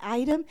that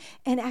item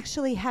and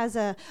actually has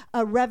a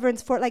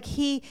reverence for it. Like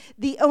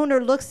the owner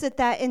looks at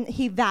that and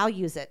he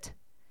values it.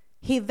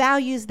 He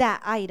values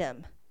that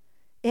item.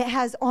 It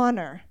has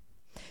honor.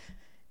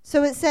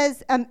 So it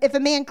says, if a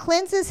man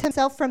cleanses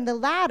himself from the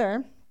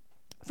latter,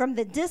 from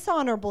the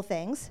dishonorable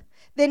things,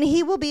 then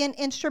he will be an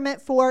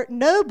instrument for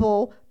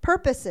noble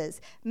purposes,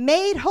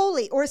 made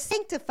holy or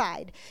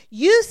sanctified,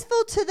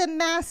 useful to the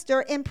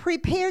master, and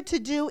prepared to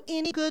do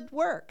any good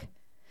work.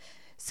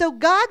 So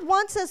God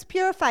wants us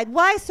purified.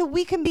 Why? So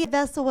we can be a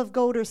vessel of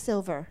gold or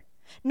silver,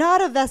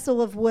 not a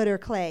vessel of wood or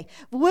clay.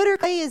 Wood or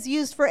clay is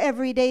used for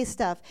everyday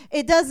stuff.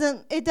 It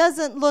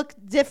doesn't look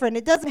different.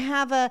 It doesn't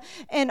have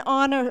an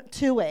honor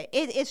to it.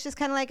 It's just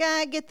kind of like,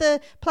 get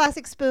the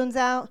plastic spoons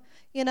out.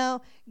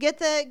 Get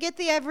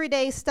the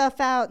everyday stuff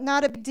out,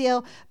 not a big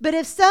deal. But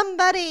if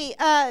somebody,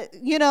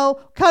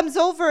 comes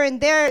over and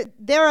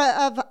they're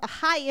of a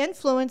high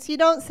influence, you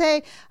don't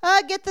say,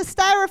 get the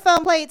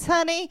styrofoam plates,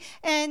 honey,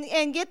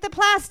 and get the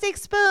plastic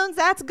spoons.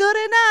 That's good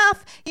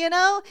enough.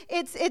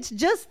 It's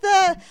just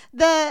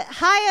the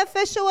high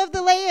official of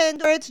the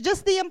land, or it's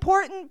just the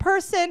important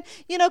person,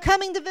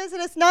 coming to visit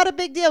us. Not a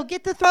big deal.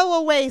 Get the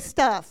throwaway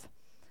stuff.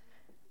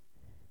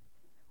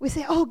 We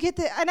say,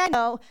 and I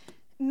know.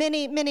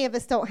 Many of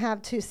us don't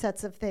have two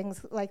sets of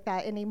things like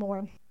that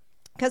anymore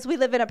because we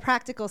live in a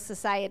practical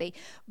society.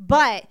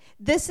 But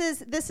this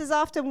is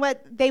often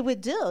what they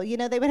would do.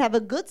 They would have a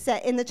good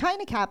set in the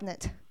china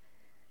cabinet,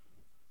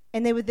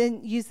 and they would then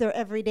use their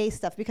everyday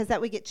stuff because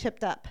that would get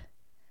chipped up.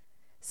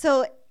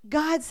 So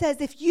God says,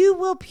 if you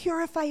will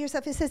purify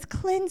yourself, it says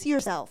cleanse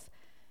yourself.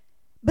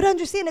 But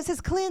understand, it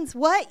says cleanse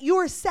what?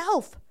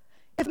 Yourself.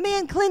 If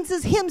man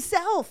cleanses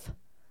himself.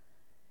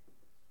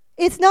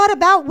 It's not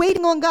about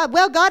waiting on God.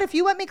 Well, God, if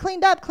you want me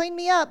cleaned up, clean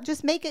me up.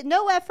 Just make it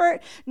no effort.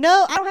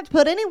 No, I don't have to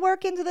put any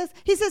work into this.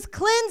 He says,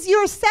 cleanse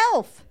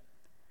yourself.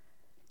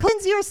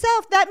 Cleanse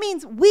yourself. That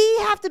means we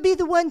have to be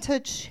the one to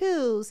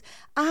choose.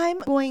 I'm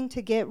going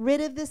to get rid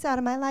of this out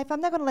of my life.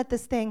 I'm not going to let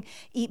this thing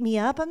eat me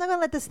up. I'm not going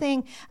to let this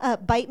thing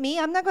bite me.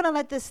 I'm not going to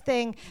let this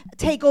thing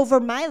take over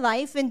my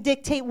life and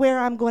dictate where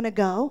I'm going to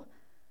go.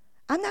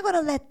 I'm not going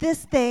to let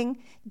this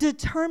thing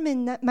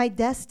determine my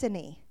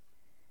destiny.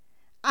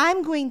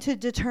 I'm going to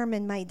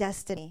determine my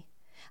destiny.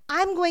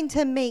 I'm going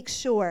to make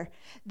sure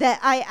that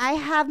I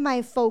have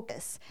my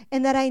focus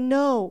and that I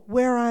know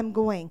where I'm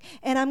going.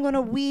 And I'm going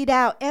to weed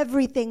out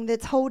everything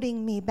that's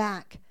holding me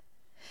back.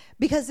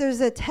 Because there's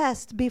a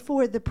test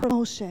before the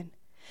promotion.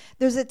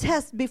 There's a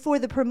test before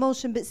the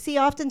promotion. But see,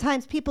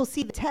 oftentimes people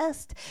see the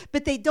test,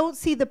 but they don't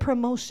see the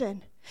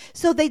promotion.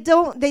 So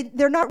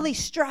they're not really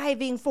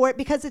striving for it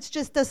because it's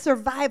just a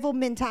survival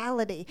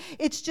mentality.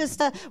 It's just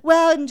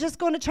I'm just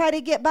going to try to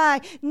get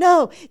by.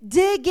 No,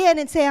 dig in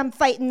and say, I'm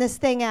fighting this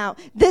thing out.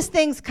 This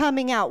thing's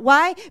coming out.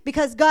 Why?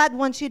 Because God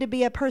wants you to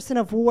be a person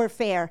of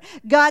warfare.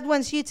 God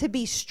wants you to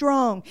be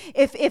strong.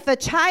 If a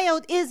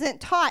child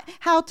isn't taught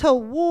how to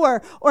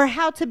war or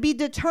how to be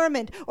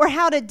determined or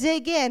how to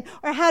dig in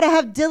or how to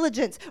have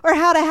diligence or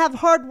how to have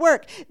hard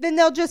work, then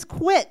they'll just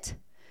quit.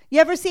 You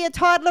ever see a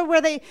toddler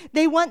where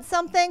they want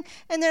something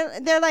and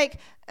they're like,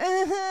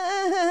 and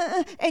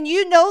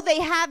they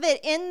have it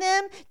in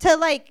them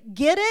to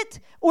get it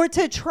or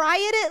to try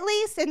it at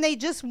least, and they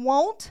just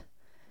won't?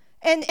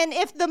 And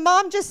if the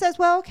mom just says,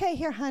 well, okay,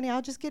 here, honey,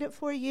 I'll just get it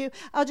for you.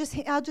 I'll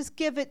just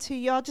give it to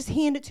you. I'll just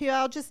hand it to you.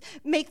 I'll just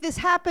make this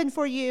happen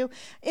for you.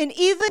 And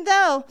even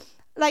though,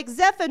 like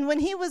Zephan, when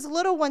he was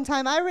little one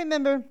time, I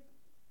remember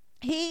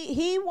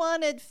He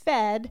wanted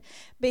fed,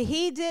 but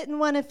he didn't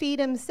want to feed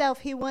himself.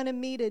 He wanted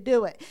me to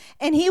do it.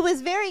 And he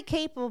was very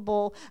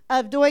capable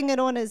of doing it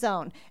on his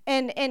own.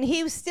 And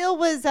he still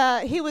was,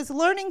 he was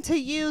learning to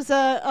use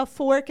a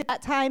fork at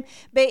that time,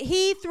 but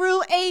he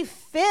threw a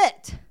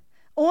fit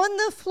on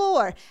the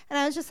floor. And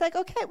I was just like,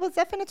 okay, well,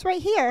 Zephan, it's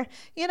right here,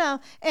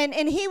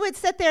 and he would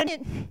sit there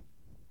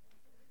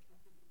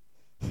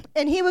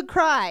and he would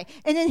cry,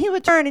 and then he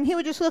would turn and he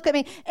would just look at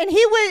me, and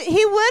he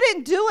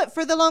wouldn't do it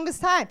for the longest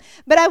time.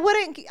 But I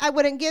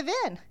wouldn't give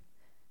in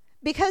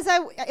because I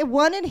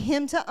wanted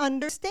him to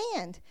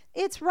understand.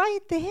 It's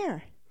right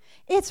there.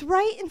 It's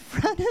right in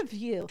front of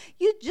you.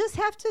 You just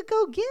have to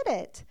go get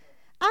it.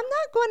 I'm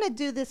not going to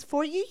do this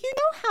for you. You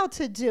know how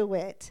to do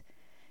it.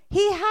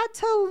 He had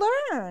to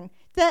learn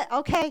that,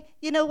 okay,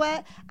 you know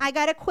what? I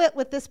got to quit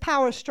with this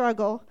power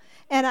struggle.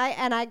 And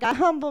I got to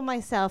humble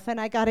myself,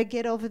 and I got to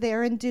get over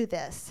there and do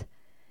this.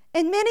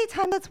 And many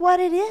times that's what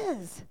it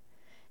is.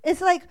 It's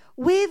like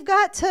we've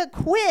got to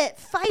quit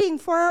fighting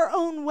for our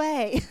own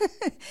way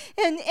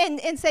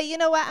and say, you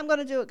know what, I'm going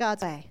to do it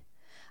God's way.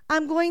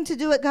 I'm going to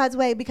do it God's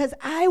way because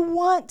I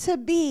want to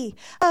be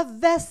a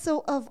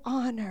vessel of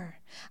honor.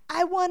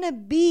 I want to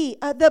be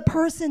the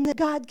person that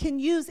God can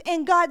use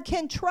and God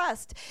can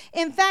trust.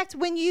 In fact,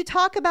 when you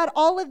talk about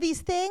all of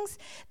these things,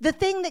 the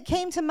thing that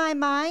came to my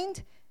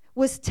mind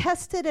was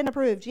tested and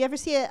approved. You ever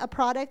see a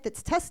product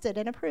that's tested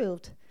and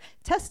approved?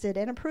 Tested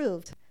and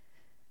approved.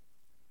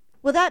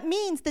 Well, that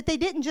means that they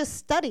didn't just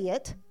study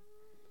it.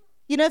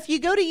 If you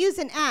go to use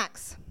an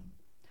axe,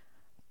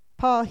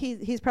 Paul,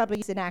 he's probably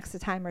used an axe a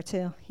time or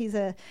two. He's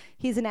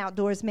an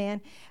outdoors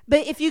man.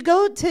 But if you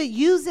go to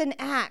use an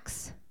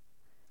axe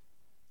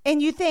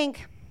and you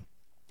think,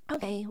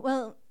 okay,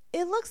 well,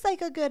 it looks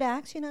like a good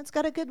axe. It's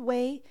got a good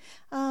weight.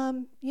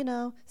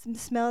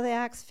 Smell the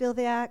axe, feel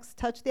the axe,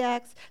 touch the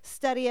axe,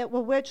 study it.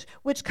 Well,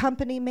 which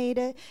company made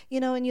it?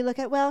 And you look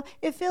at, well,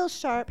 it feels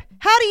sharp.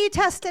 How do you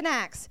test an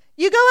axe?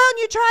 You go out and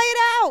you try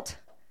it out.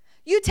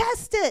 You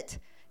test it.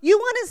 You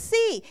want to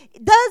see,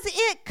 does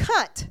it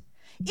cut?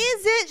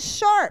 Is it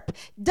sharp?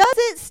 Does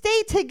it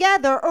stay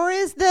together, or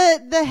is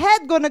the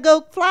head going to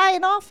go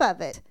flying off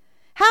of it?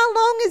 How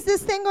long is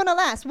this thing going to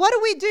last? What do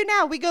we do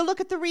now? We go look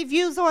at the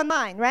reviews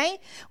online, right?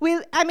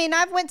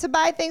 I've went to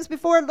buy things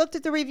before, looked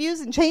at the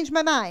reviews, and changed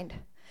my mind.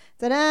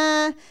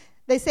 Ta-da!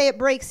 They say it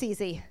breaks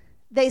easy.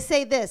 They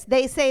say this,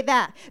 they say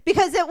that.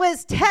 Because it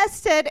was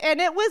tested, and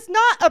it was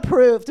not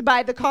approved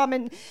by the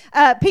common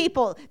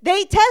people.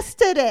 They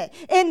tested it,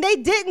 and they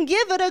didn't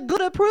give it a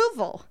good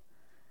approval.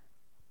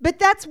 But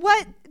that's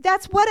what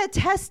a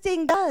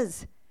testing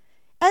does.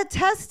 A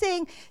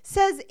testing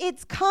says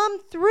it's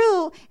come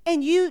through,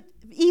 and you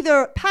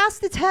either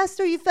passed the test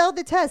or you failed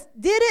the test.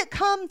 Did it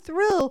come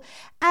through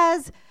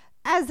as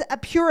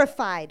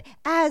purified,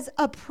 as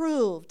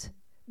approved?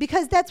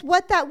 Because that's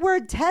what that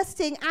word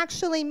testing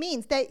actually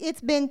means, that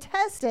it's been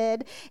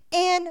tested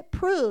and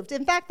proved.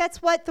 In fact,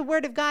 that's what the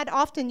Word of God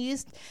often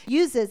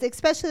uses,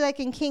 especially like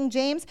in King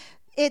James.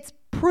 It's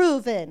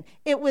proven.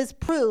 It was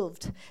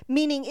proved,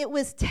 meaning it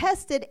was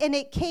tested and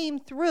it came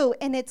through,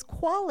 and it's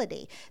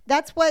quality.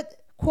 That's what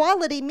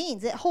quality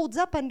means. It holds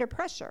up under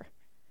pressure.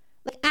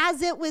 Like,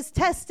 as it was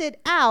tested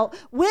out,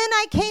 when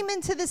I came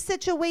into the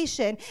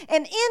situation,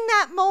 and in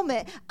that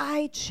moment,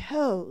 I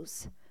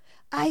chose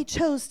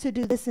to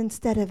do this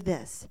instead of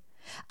this.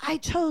 I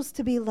chose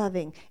to be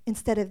loving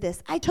instead of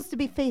this. I chose to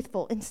be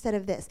faithful instead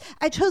of this.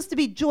 I chose to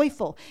be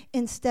joyful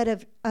instead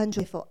of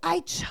unjoyful.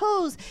 I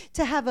chose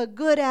to have a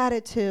good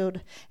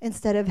attitude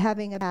instead of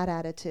having a bad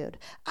attitude.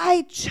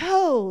 I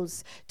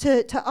chose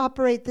to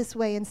operate this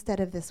way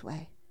instead of this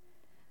way.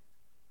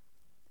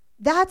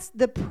 That's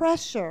the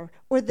pressure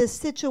or the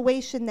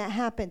situation that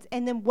happens.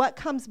 And then what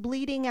comes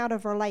bleeding out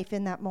of our life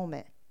in that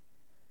moment?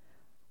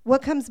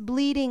 What comes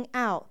bleeding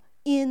out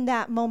in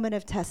that moment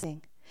of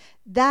testing?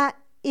 That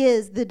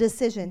is the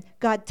decision.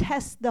 God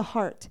tests the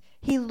heart.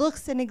 He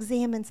looks and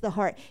examines the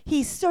heart.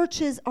 He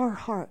searches our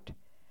heart.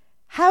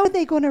 How are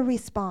they going to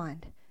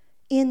respond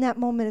in that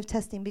moment of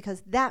testing?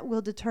 Because that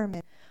will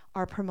determine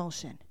our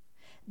promotion.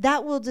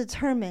 That will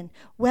determine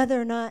whether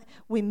or not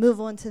we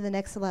move on to the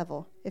next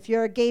level. If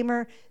you're a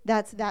gamer,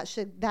 that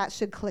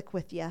should click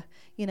with you.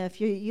 If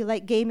you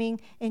like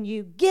gaming and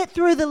you get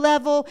through the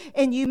level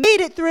and you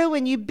made it through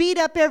and you beat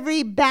up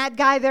every bad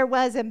guy there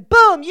was, and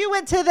boom, you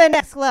went to the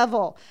next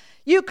level.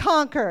 You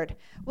conquered.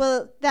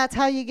 Well, that's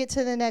how you get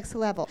to the next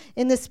level.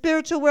 In the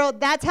spiritual world,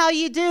 that's how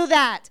you do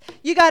that.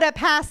 You got to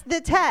pass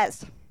the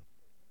test.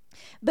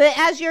 But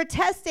as you're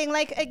testing,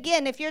 like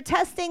again, if you're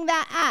testing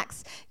that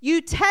axe,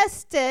 you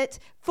test it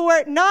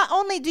for, not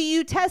only do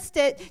you test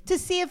it to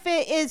see if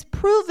it is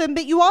proven,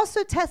 but you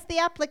also test the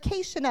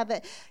application of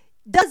it.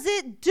 Does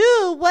it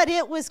do what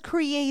it was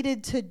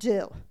created to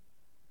do?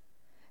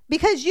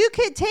 Because you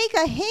could take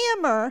a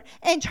hammer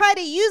and try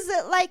to use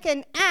it like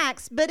an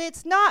axe, but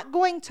it's not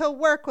going to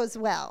work as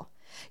well.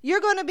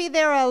 You're going to be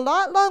there a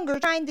lot longer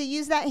trying to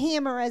use that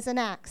hammer as an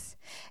axe.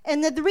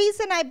 And the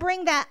reason I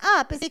bring that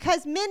up is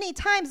because many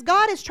times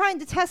God is trying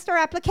to test our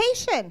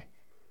application.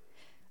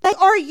 Like,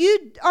 are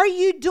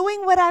you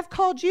doing what I've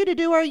called you to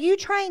do? Or are you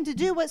trying to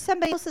do what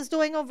somebody else is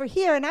doing over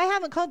here, and I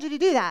haven't called you to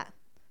do that?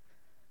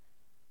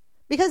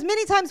 Because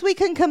many times we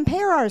can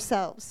compare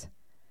ourselves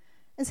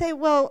and say,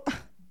 well,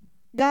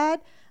 God,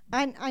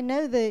 I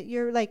know that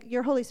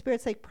your Holy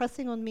Spirit's like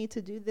pressing on me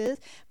to do this,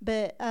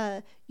 but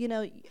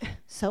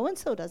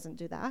so-and-so doesn't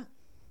do that.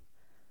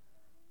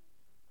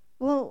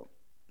 Well,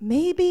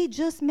 maybe,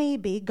 just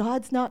maybe,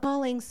 God's not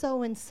calling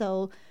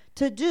so-and-so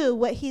to do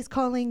what he's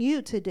calling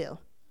you to do.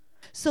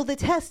 So the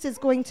test is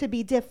going to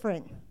be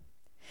different.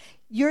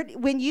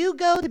 When you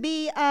go to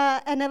be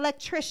an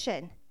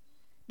electrician,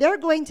 they're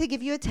going to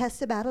give you a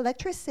test about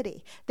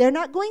electricity. They're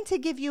not going to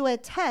give you a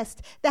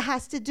test that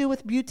has to do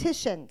with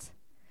beauticians.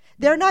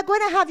 They're not going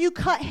to have you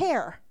cut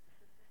hair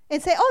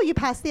and say, oh, you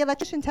passed the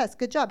electrician test.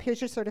 Good job. Here's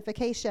your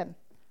certification.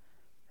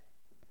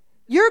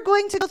 You're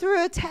going to go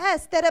through a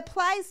test that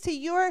applies to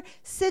your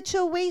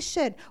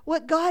situation,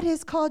 what God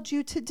has called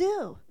you to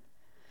do.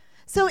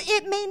 So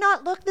it may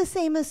not look the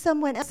same as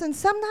someone else. And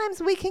sometimes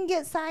we can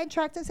get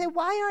sidetracked and say,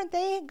 why aren't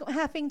they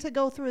having to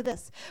go through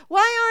this?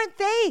 Why aren't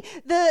they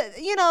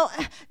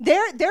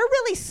they're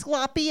really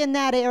sloppy in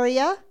that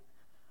area.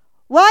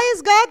 Why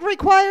is God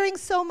requiring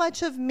so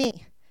much of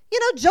me?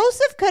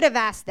 Joseph could have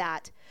asked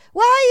that.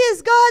 Why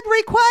is God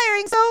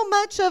requiring so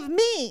much of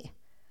me?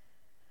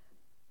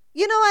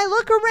 I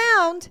look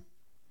around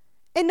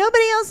and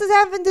nobody else is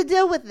having to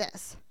deal with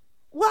this.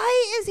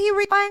 Why is he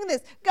requiring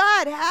this?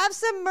 God, have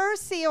some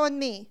mercy on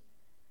me.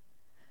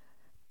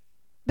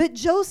 But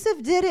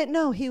Joseph didn't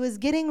know he was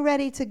getting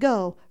ready to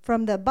go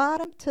from the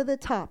bottom to the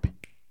top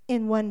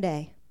in one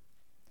day.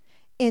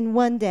 In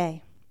one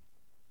day.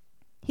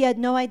 He had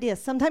no idea.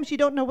 Sometimes you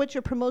don't know what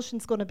your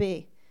promotion's going to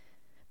be,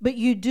 but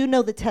you do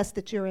know the test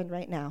that you're in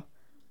right now.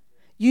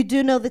 You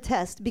do know the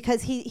test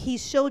because he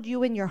showed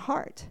you in your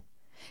heart.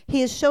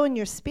 He has shown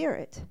your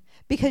spirit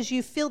because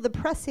you feel the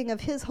pressing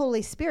of his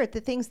Holy Spirit,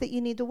 the things that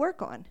you need to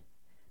work on.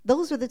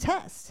 Those are the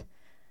tests.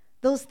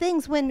 Those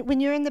things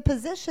when you're in the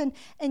position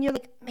and you're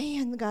like,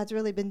 man, God's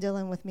really been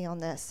dealing with me on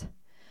this.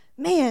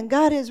 Man,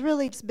 God has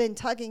really just been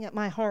tugging at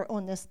my heart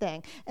on this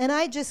thing. And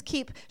I just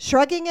keep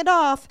shrugging it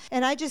off,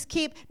 and I just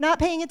keep not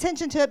paying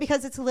attention to it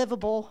because it's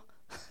livable.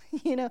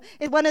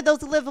 It's one of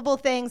those livable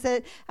things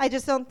that I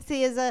just don't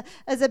see as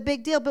a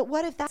big deal. But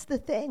what if that's the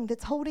thing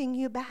that's holding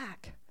you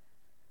back?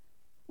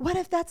 What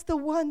if that's the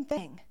one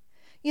thing?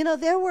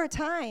 There were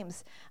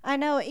times, I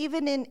know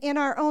even in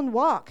our own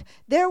walk,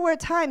 there were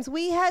times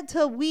we had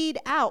to weed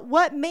out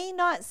what may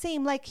not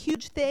seem like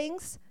huge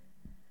things,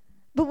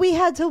 but we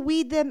had to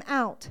weed them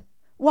out.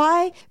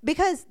 Why?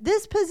 Because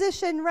this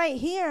position right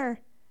here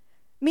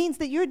means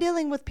that you're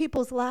dealing with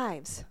people's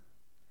lives.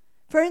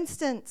 For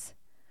instance,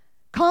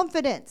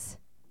 confidence.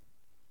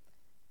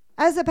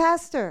 As a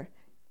pastor,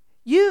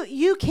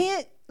 you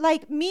can't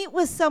meet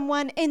with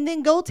someone and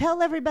then go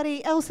tell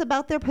everybody else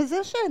about their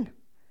position.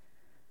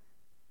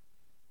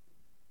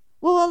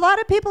 Well, a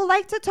lot of people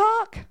like to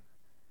talk.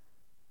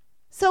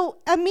 So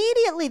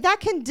immediately that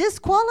can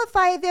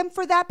disqualify them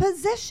for that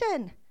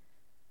position.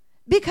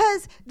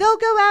 Because they'll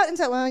go out and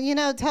say,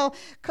 well, tell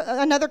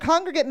another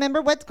congregate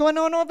member what's going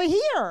on over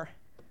here.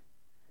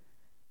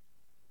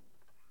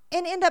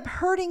 And end up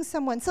hurting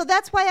someone. So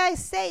that's why I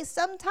say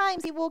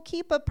sometimes he will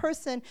keep a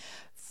person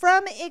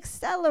from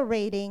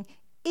accelerating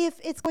if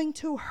it's going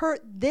to hurt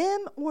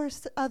them or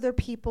other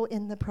people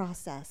in the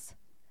process.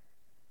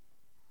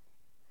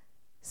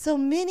 So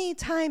many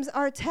times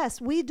our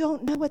tests, we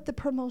don't know what the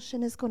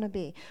promotion is going to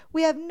be.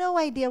 We have no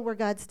idea where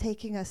God's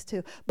taking us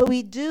to, but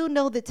we do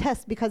know the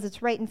test because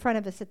it's right in front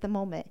of us at the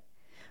moment.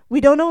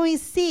 We don't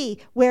always see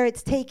where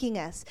it's taking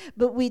us,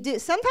 but we do.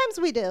 Sometimes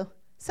we do.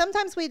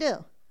 Sometimes we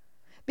do.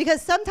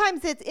 Because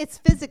sometimes it's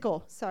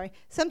physical. Sorry.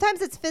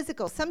 Sometimes it's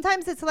physical.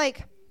 Sometimes it's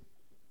like,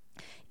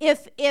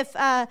 if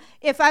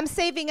I'm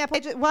saving up,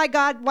 why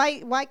God,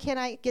 why can't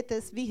I get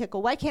this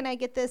vehicle? Why can't I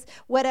get this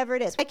whatever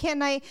it is?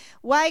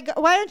 Why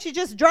aren't you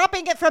just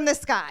dropping it from the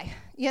sky?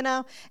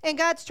 And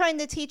God's trying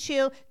to teach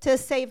you to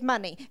save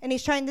money, and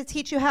he's trying to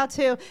teach you how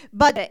to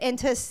budget and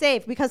to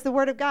save, because the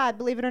word of God,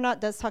 believe it or not,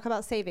 does talk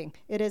about saving.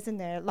 It is in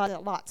there,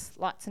 lots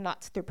and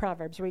lots through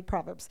Proverbs. Read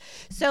Proverbs.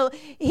 So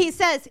he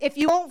says, if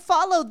you won't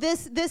follow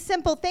this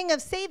simple thing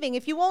of saving,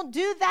 if you won't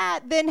do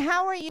that, then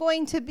how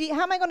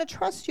am I going to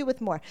trust you with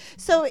more?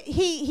 So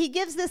he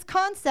gives this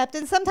concept,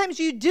 and sometimes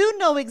you do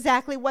know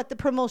exactly what the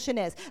promotion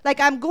is. Like,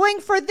 I'm going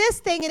for this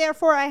thing, and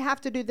therefore I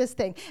have to do this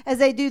thing.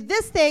 As I do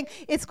this thing,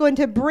 it's going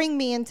to bring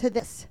me into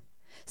this.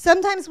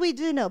 Sometimes we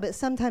do know, but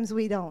sometimes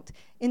we don't.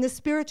 In the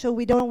spiritual,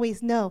 we don't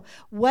always know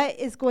what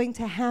is going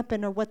to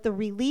happen or what the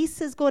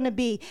release is going to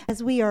be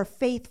as we are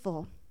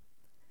faithful.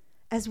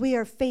 As we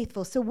are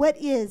faithful. So what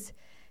is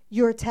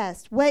your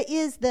test? What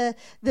is the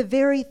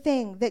very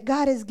thing that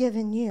God has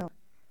given you?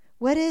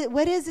 What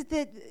is it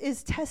that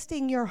is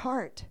testing your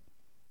heart?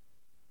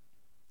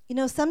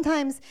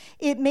 Sometimes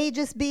it may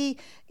just be,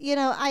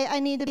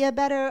 I need to be a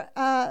better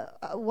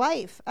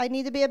wife. I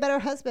need to be a better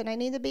husband. I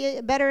need to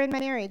be better in my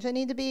marriage. I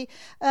need to be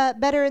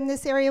better in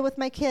this area with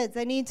my kids.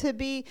 I need to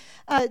be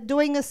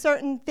doing a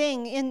certain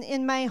thing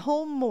in my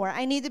home more.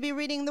 I need to be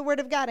reading the Word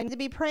of God. I need to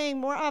be praying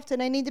more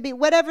often. I need to be,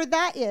 whatever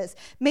that is.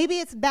 Maybe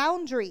it's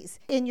boundaries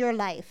in your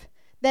life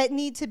that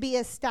need to be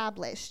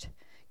established.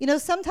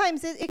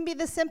 Sometimes it can be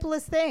the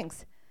simplest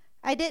things.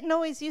 I didn't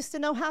always used to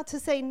know how to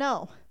say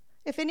no.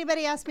 If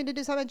anybody asked me to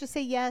do something, I'd just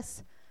say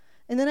yes.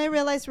 And then I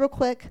realized real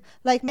quick,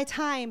 my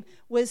time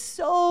was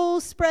so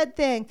spread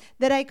thin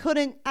that I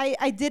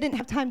didn't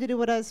have time to do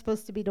what I was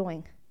supposed to be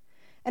doing.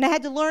 And I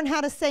had to learn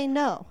how to say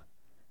no.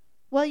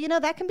 Well,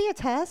 that can be a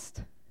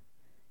test.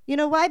 You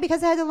know why?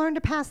 Because I had to learn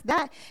to pass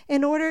that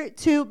in order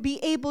to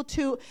be able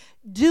to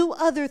do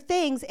other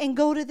things and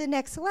go to the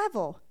next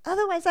level.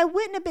 Otherwise, I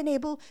wouldn't have been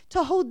able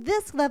to hold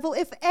this level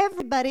if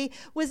everybody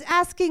was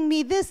asking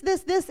me this,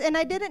 and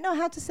I didn't know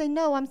how to say,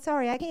 no, I'm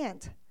sorry, I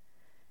can't.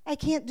 I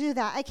can't do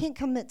that. I can't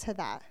commit to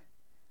that.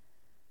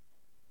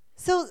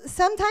 So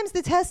sometimes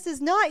the test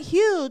is not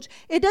huge.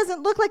 It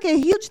doesn't look like a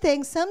huge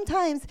thing.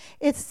 Sometimes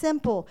it's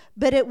simple,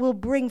 but it will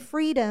bring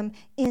freedom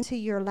into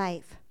your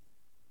life.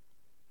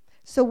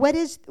 So what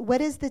is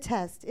the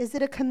test? Is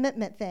it a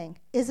commitment thing?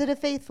 Is it a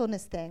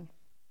faithfulness thing?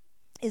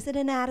 Is it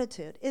an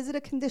attitude? Is it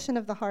a condition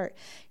of the heart?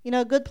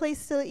 A good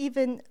place to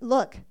even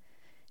look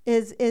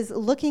is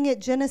looking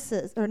at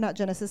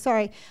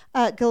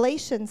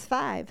Galatians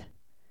 5,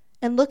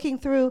 and looking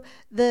through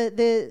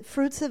the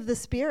fruits of the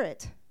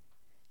Spirit.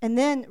 And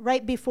then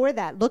right before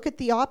that, look at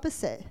the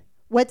opposite.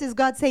 What does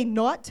God say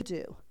not to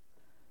do?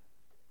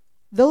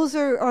 Those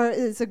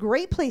is a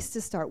great place to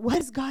start. What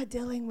is God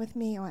dealing with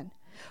me on?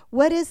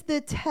 What is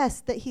the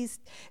test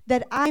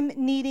that I'm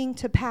needing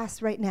to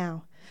pass right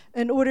now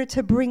in order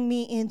to bring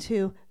me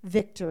into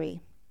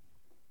victory?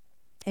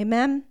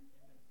 Amen?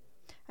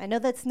 I know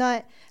that's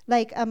not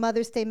like a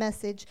Mother's Day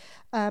message,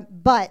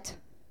 but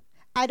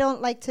I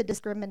don't like to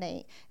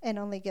discriminate and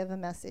only give a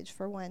message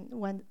for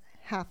one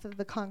half of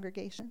the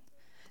congregation.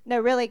 No,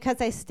 really,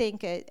 because I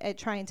stink at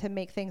trying to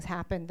make things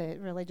happen that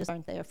really just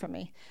aren't there for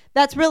me.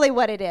 That's really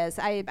what it is.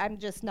 I'm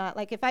just not,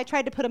 like, if I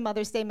tried to put a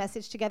Mother's Day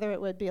message together,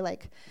 it would be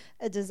like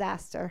a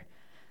disaster.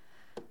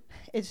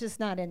 It's just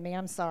not in me.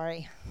 I'm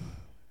sorry.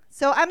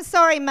 So I'm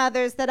sorry,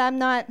 mothers, that I'm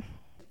not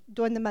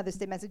doing the Mother's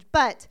Day message.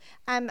 But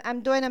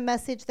I'm doing a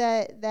message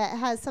that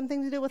has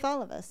something to do with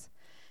all of us,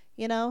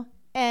 you know?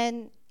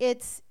 And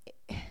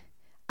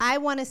I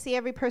want to see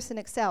every person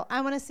excel.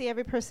 I want to see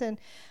every person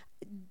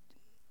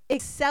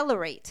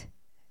accelerate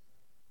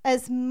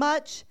as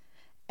much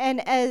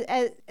and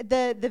as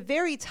the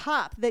very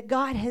top that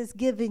God has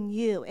given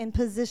you and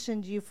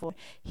positioned you for.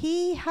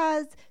 He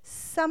has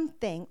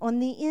something on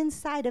the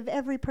inside of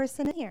every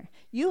person here.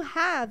 You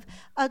have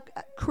a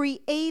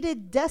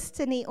created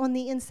destiny on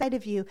the inside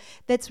of you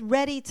that's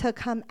ready to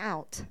come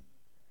out.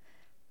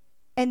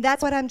 And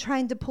that's what I'm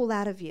trying to pull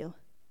out of you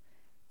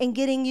and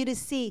getting you to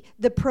see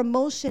the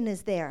promotion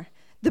is there.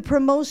 The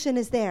promotion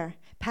is there.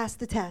 Pass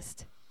the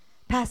test.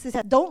 Pass the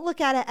test. Don't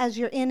look at it as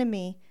your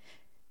enemy.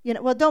 You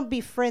know, well, don't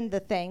befriend the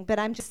thing, but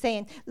I'm just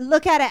saying,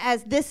 look at it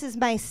as this is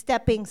my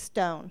stepping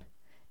stone.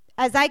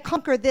 As I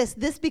conquer this,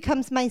 this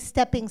becomes my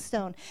stepping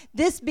stone.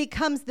 This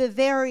becomes the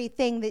very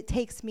thing that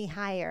takes me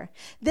higher.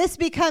 This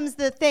becomes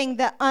the thing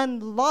that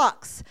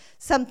unlocks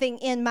something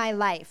in my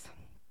life.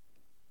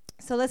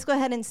 So let's go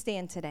ahead and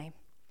stand today.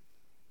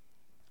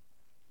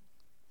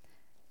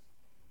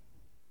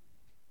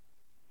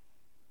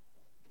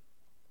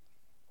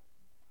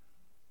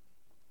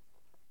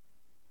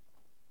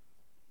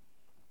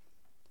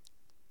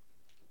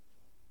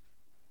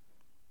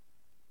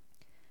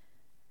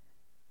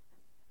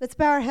 Let's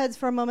bow our heads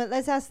for a moment.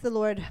 Let's ask the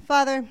Lord,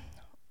 Father,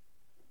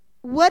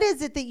 what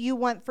is it that you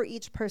want for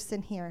each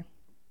person here?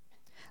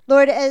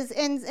 Lord,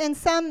 and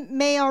some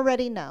may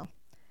already know.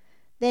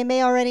 They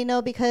may already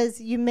know because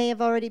you may have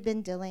already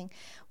been dealing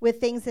with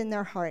things in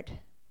their heart.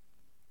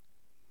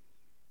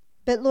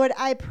 But Lord,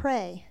 I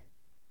pray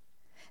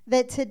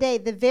that today,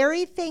 the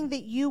very thing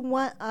that you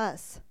want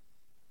us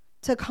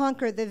to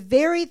conquer, the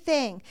very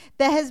thing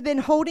that has been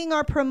holding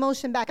our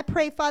promotion back. I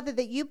pray, Father,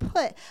 that you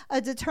put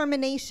a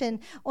determination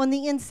on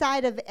the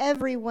inside of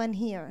everyone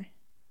here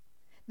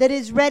that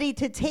is ready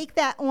to take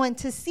that on,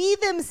 to see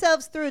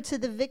themselves through to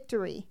the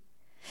victory,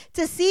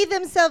 to see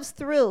themselves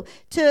through,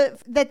 to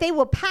that they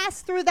will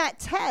pass through that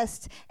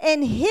test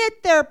and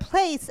hit their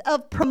place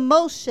of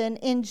promotion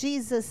in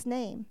Jesus'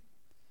 name.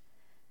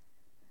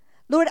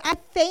 Lord, I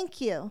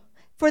thank you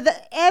for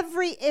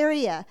every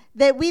area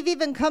that we've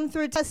even come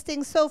through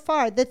testing so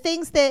far, the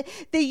things that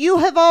you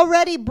have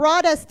already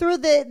brought us through,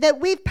 that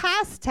we've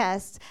passed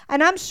tests.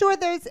 And I'm sure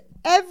there's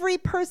every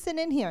person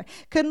in here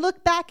can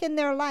look back in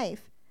their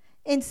life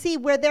and see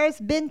where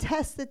there's been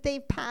tests that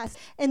they've passed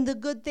and the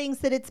good things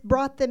that it's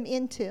brought them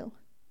into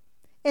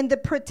and the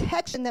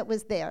protection that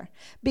was there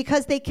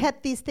because they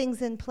kept these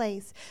things in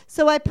place.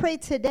 So I pray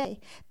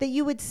today that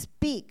you would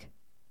speak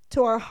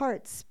to our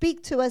hearts.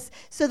 Speak to us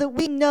so that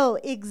we know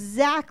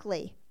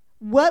exactly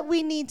what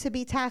we need to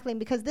be tackling,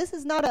 because this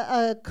is not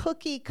a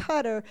cookie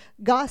cutter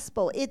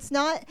gospel. It's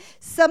not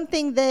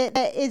something that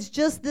is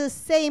just the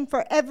same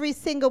for every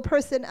single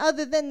person,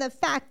 other than the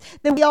fact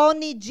that we all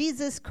need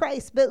Jesus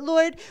Christ. But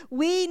Lord,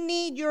 we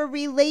need your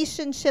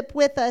relationship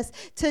with us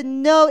to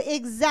know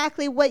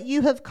exactly what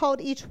you have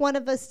called each one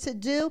of us to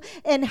do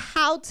and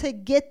how to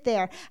get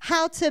there,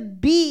 how to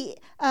be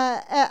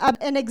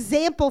an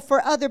example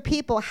for other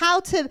people,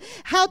 how to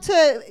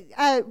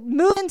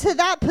move into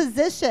that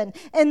position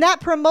and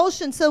that promotion,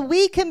 so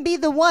we can be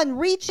the one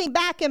reaching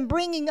back and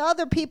bringing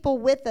other people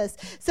with us,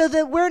 so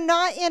that we're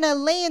not in a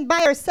lane by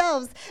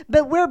ourselves,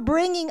 but we're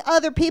bringing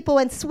other people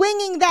and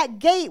swinging that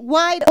gate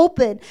wide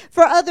open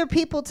for other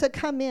people to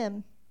come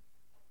in.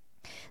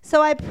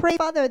 So I pray,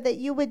 Father, that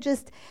you would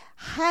just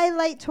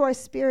highlight to our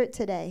spirit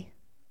today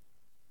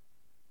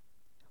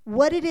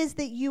what it is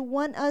that you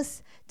want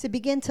us to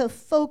begin to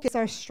focus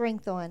our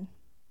strength on.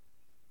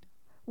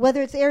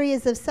 Whether it's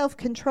areas of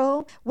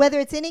self-control, whether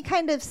it's any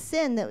kind of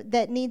sin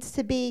that needs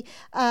to be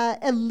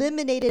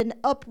eliminated and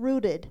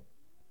uprooted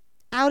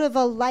out of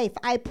a life.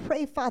 I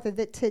pray, Father,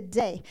 that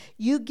today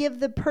you give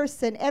the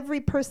person,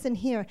 every person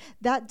here,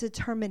 that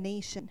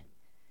determination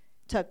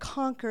to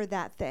conquer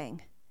that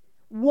thing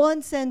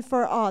once and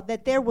for all,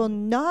 that there will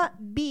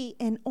not be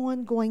an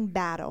ongoing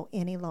battle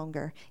any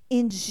longer,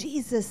 in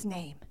Jesus'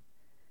 name.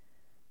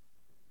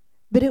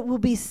 But it will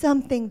be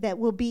something that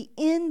will be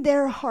in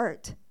their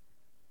heart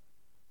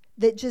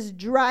that just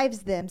drives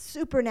them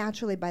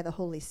supernaturally by the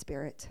Holy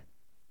Spirit.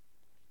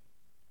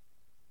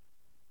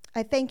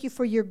 I thank you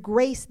for your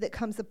grace that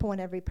comes upon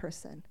every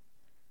person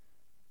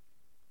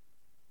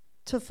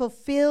to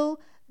fulfill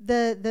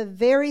the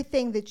very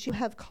thing that you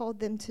have called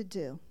them to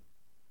do.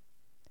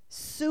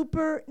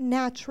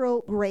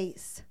 Supernatural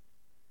grace.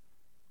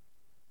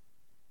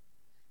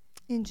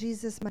 In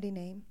Jesus' mighty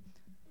name.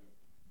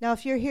 Now,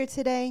 if you're here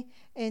today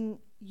and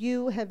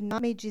you have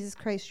not made Jesus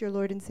Christ your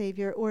Lord and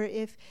Savior, or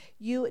if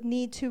you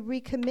need to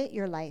recommit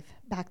your life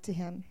back to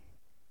him,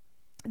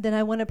 then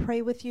I want to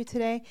pray with you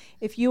today.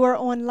 If you are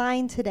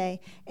online today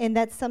and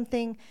that's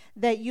something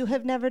that you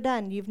have never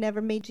done, you've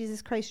never made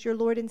Jesus Christ your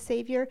Lord and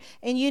Savior,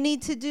 and you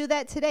need to do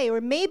that today,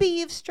 or maybe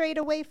you've strayed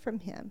away from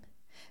him.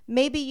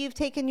 Maybe you've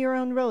taken your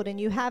own road and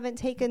you haven't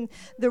taken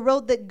the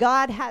road that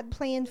God had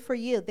planned for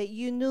you, that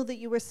you knew that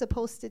you were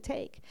supposed to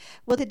take.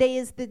 Well, today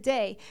is the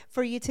day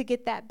for you to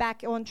get that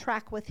back on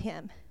track with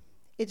him.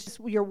 It's just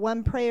you're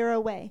one prayer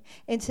away.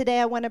 And today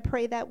I want to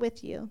pray that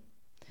with you.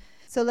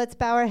 So let's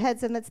bow our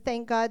heads and let's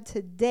thank God.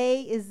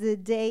 Today is the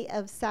day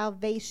of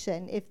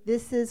salvation. If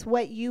this is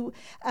what you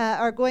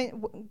are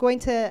going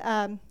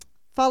to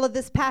follow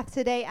this path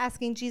today,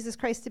 asking Jesus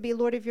Christ to be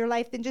Lord of your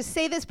life, then just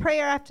say this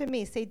prayer after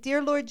me. Say,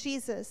 "Dear Lord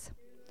Jesus,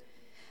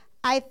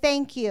 I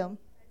thank you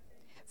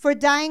for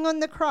dying on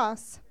the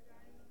cross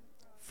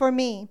for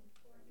me.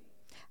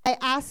 I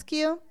ask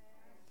you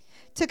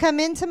to come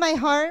into my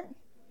heart,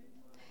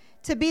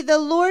 to be the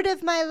Lord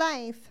of my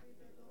life.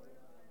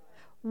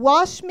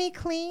 Wash me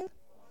clean.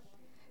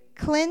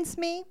 Cleanse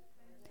me.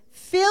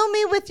 Fill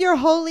me with your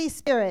Holy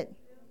Spirit.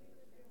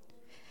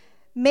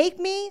 Make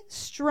me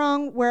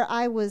strong where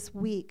I was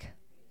weak."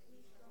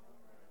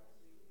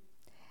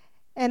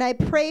 And I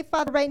pray,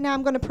 Father, right now,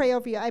 I'm going to pray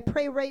over you. I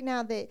pray right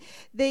now that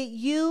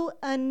you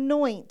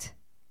anoint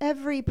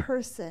every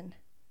person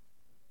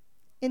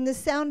in the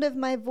sound of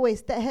my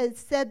voice that has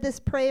said this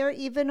prayer,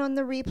 even on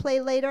the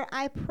replay later.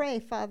 I pray,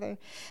 Father,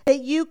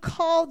 that you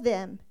call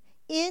them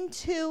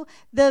into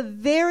the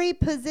very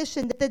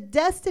position, the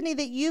destiny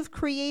that you've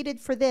created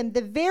for them,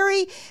 the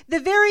very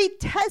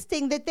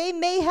testing that they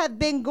may have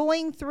been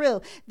going through,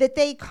 that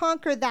they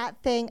conquer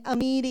that thing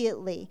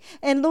immediately.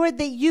 And Lord,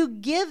 that you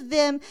give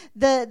them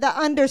the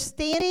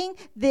understanding,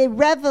 the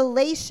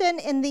revelation,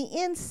 and the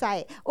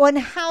insight on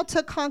how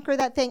to conquer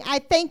that thing. I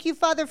thank you,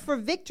 Father, for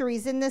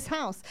victories in this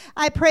house.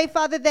 I pray,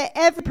 Father, that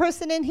every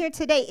person in here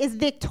today is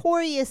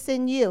victorious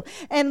in you.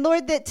 And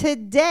Lord, that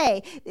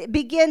today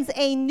begins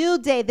a new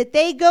day, that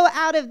they go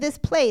out of this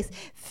place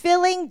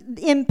feeling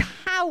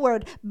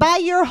empowered by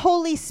your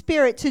Holy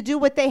Spirit to do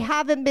what they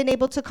haven't been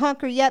able to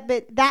conquer yet,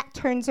 but that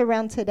turns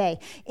around today.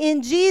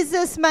 In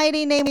Jesus'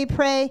 mighty name we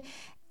pray.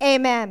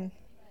 Amen.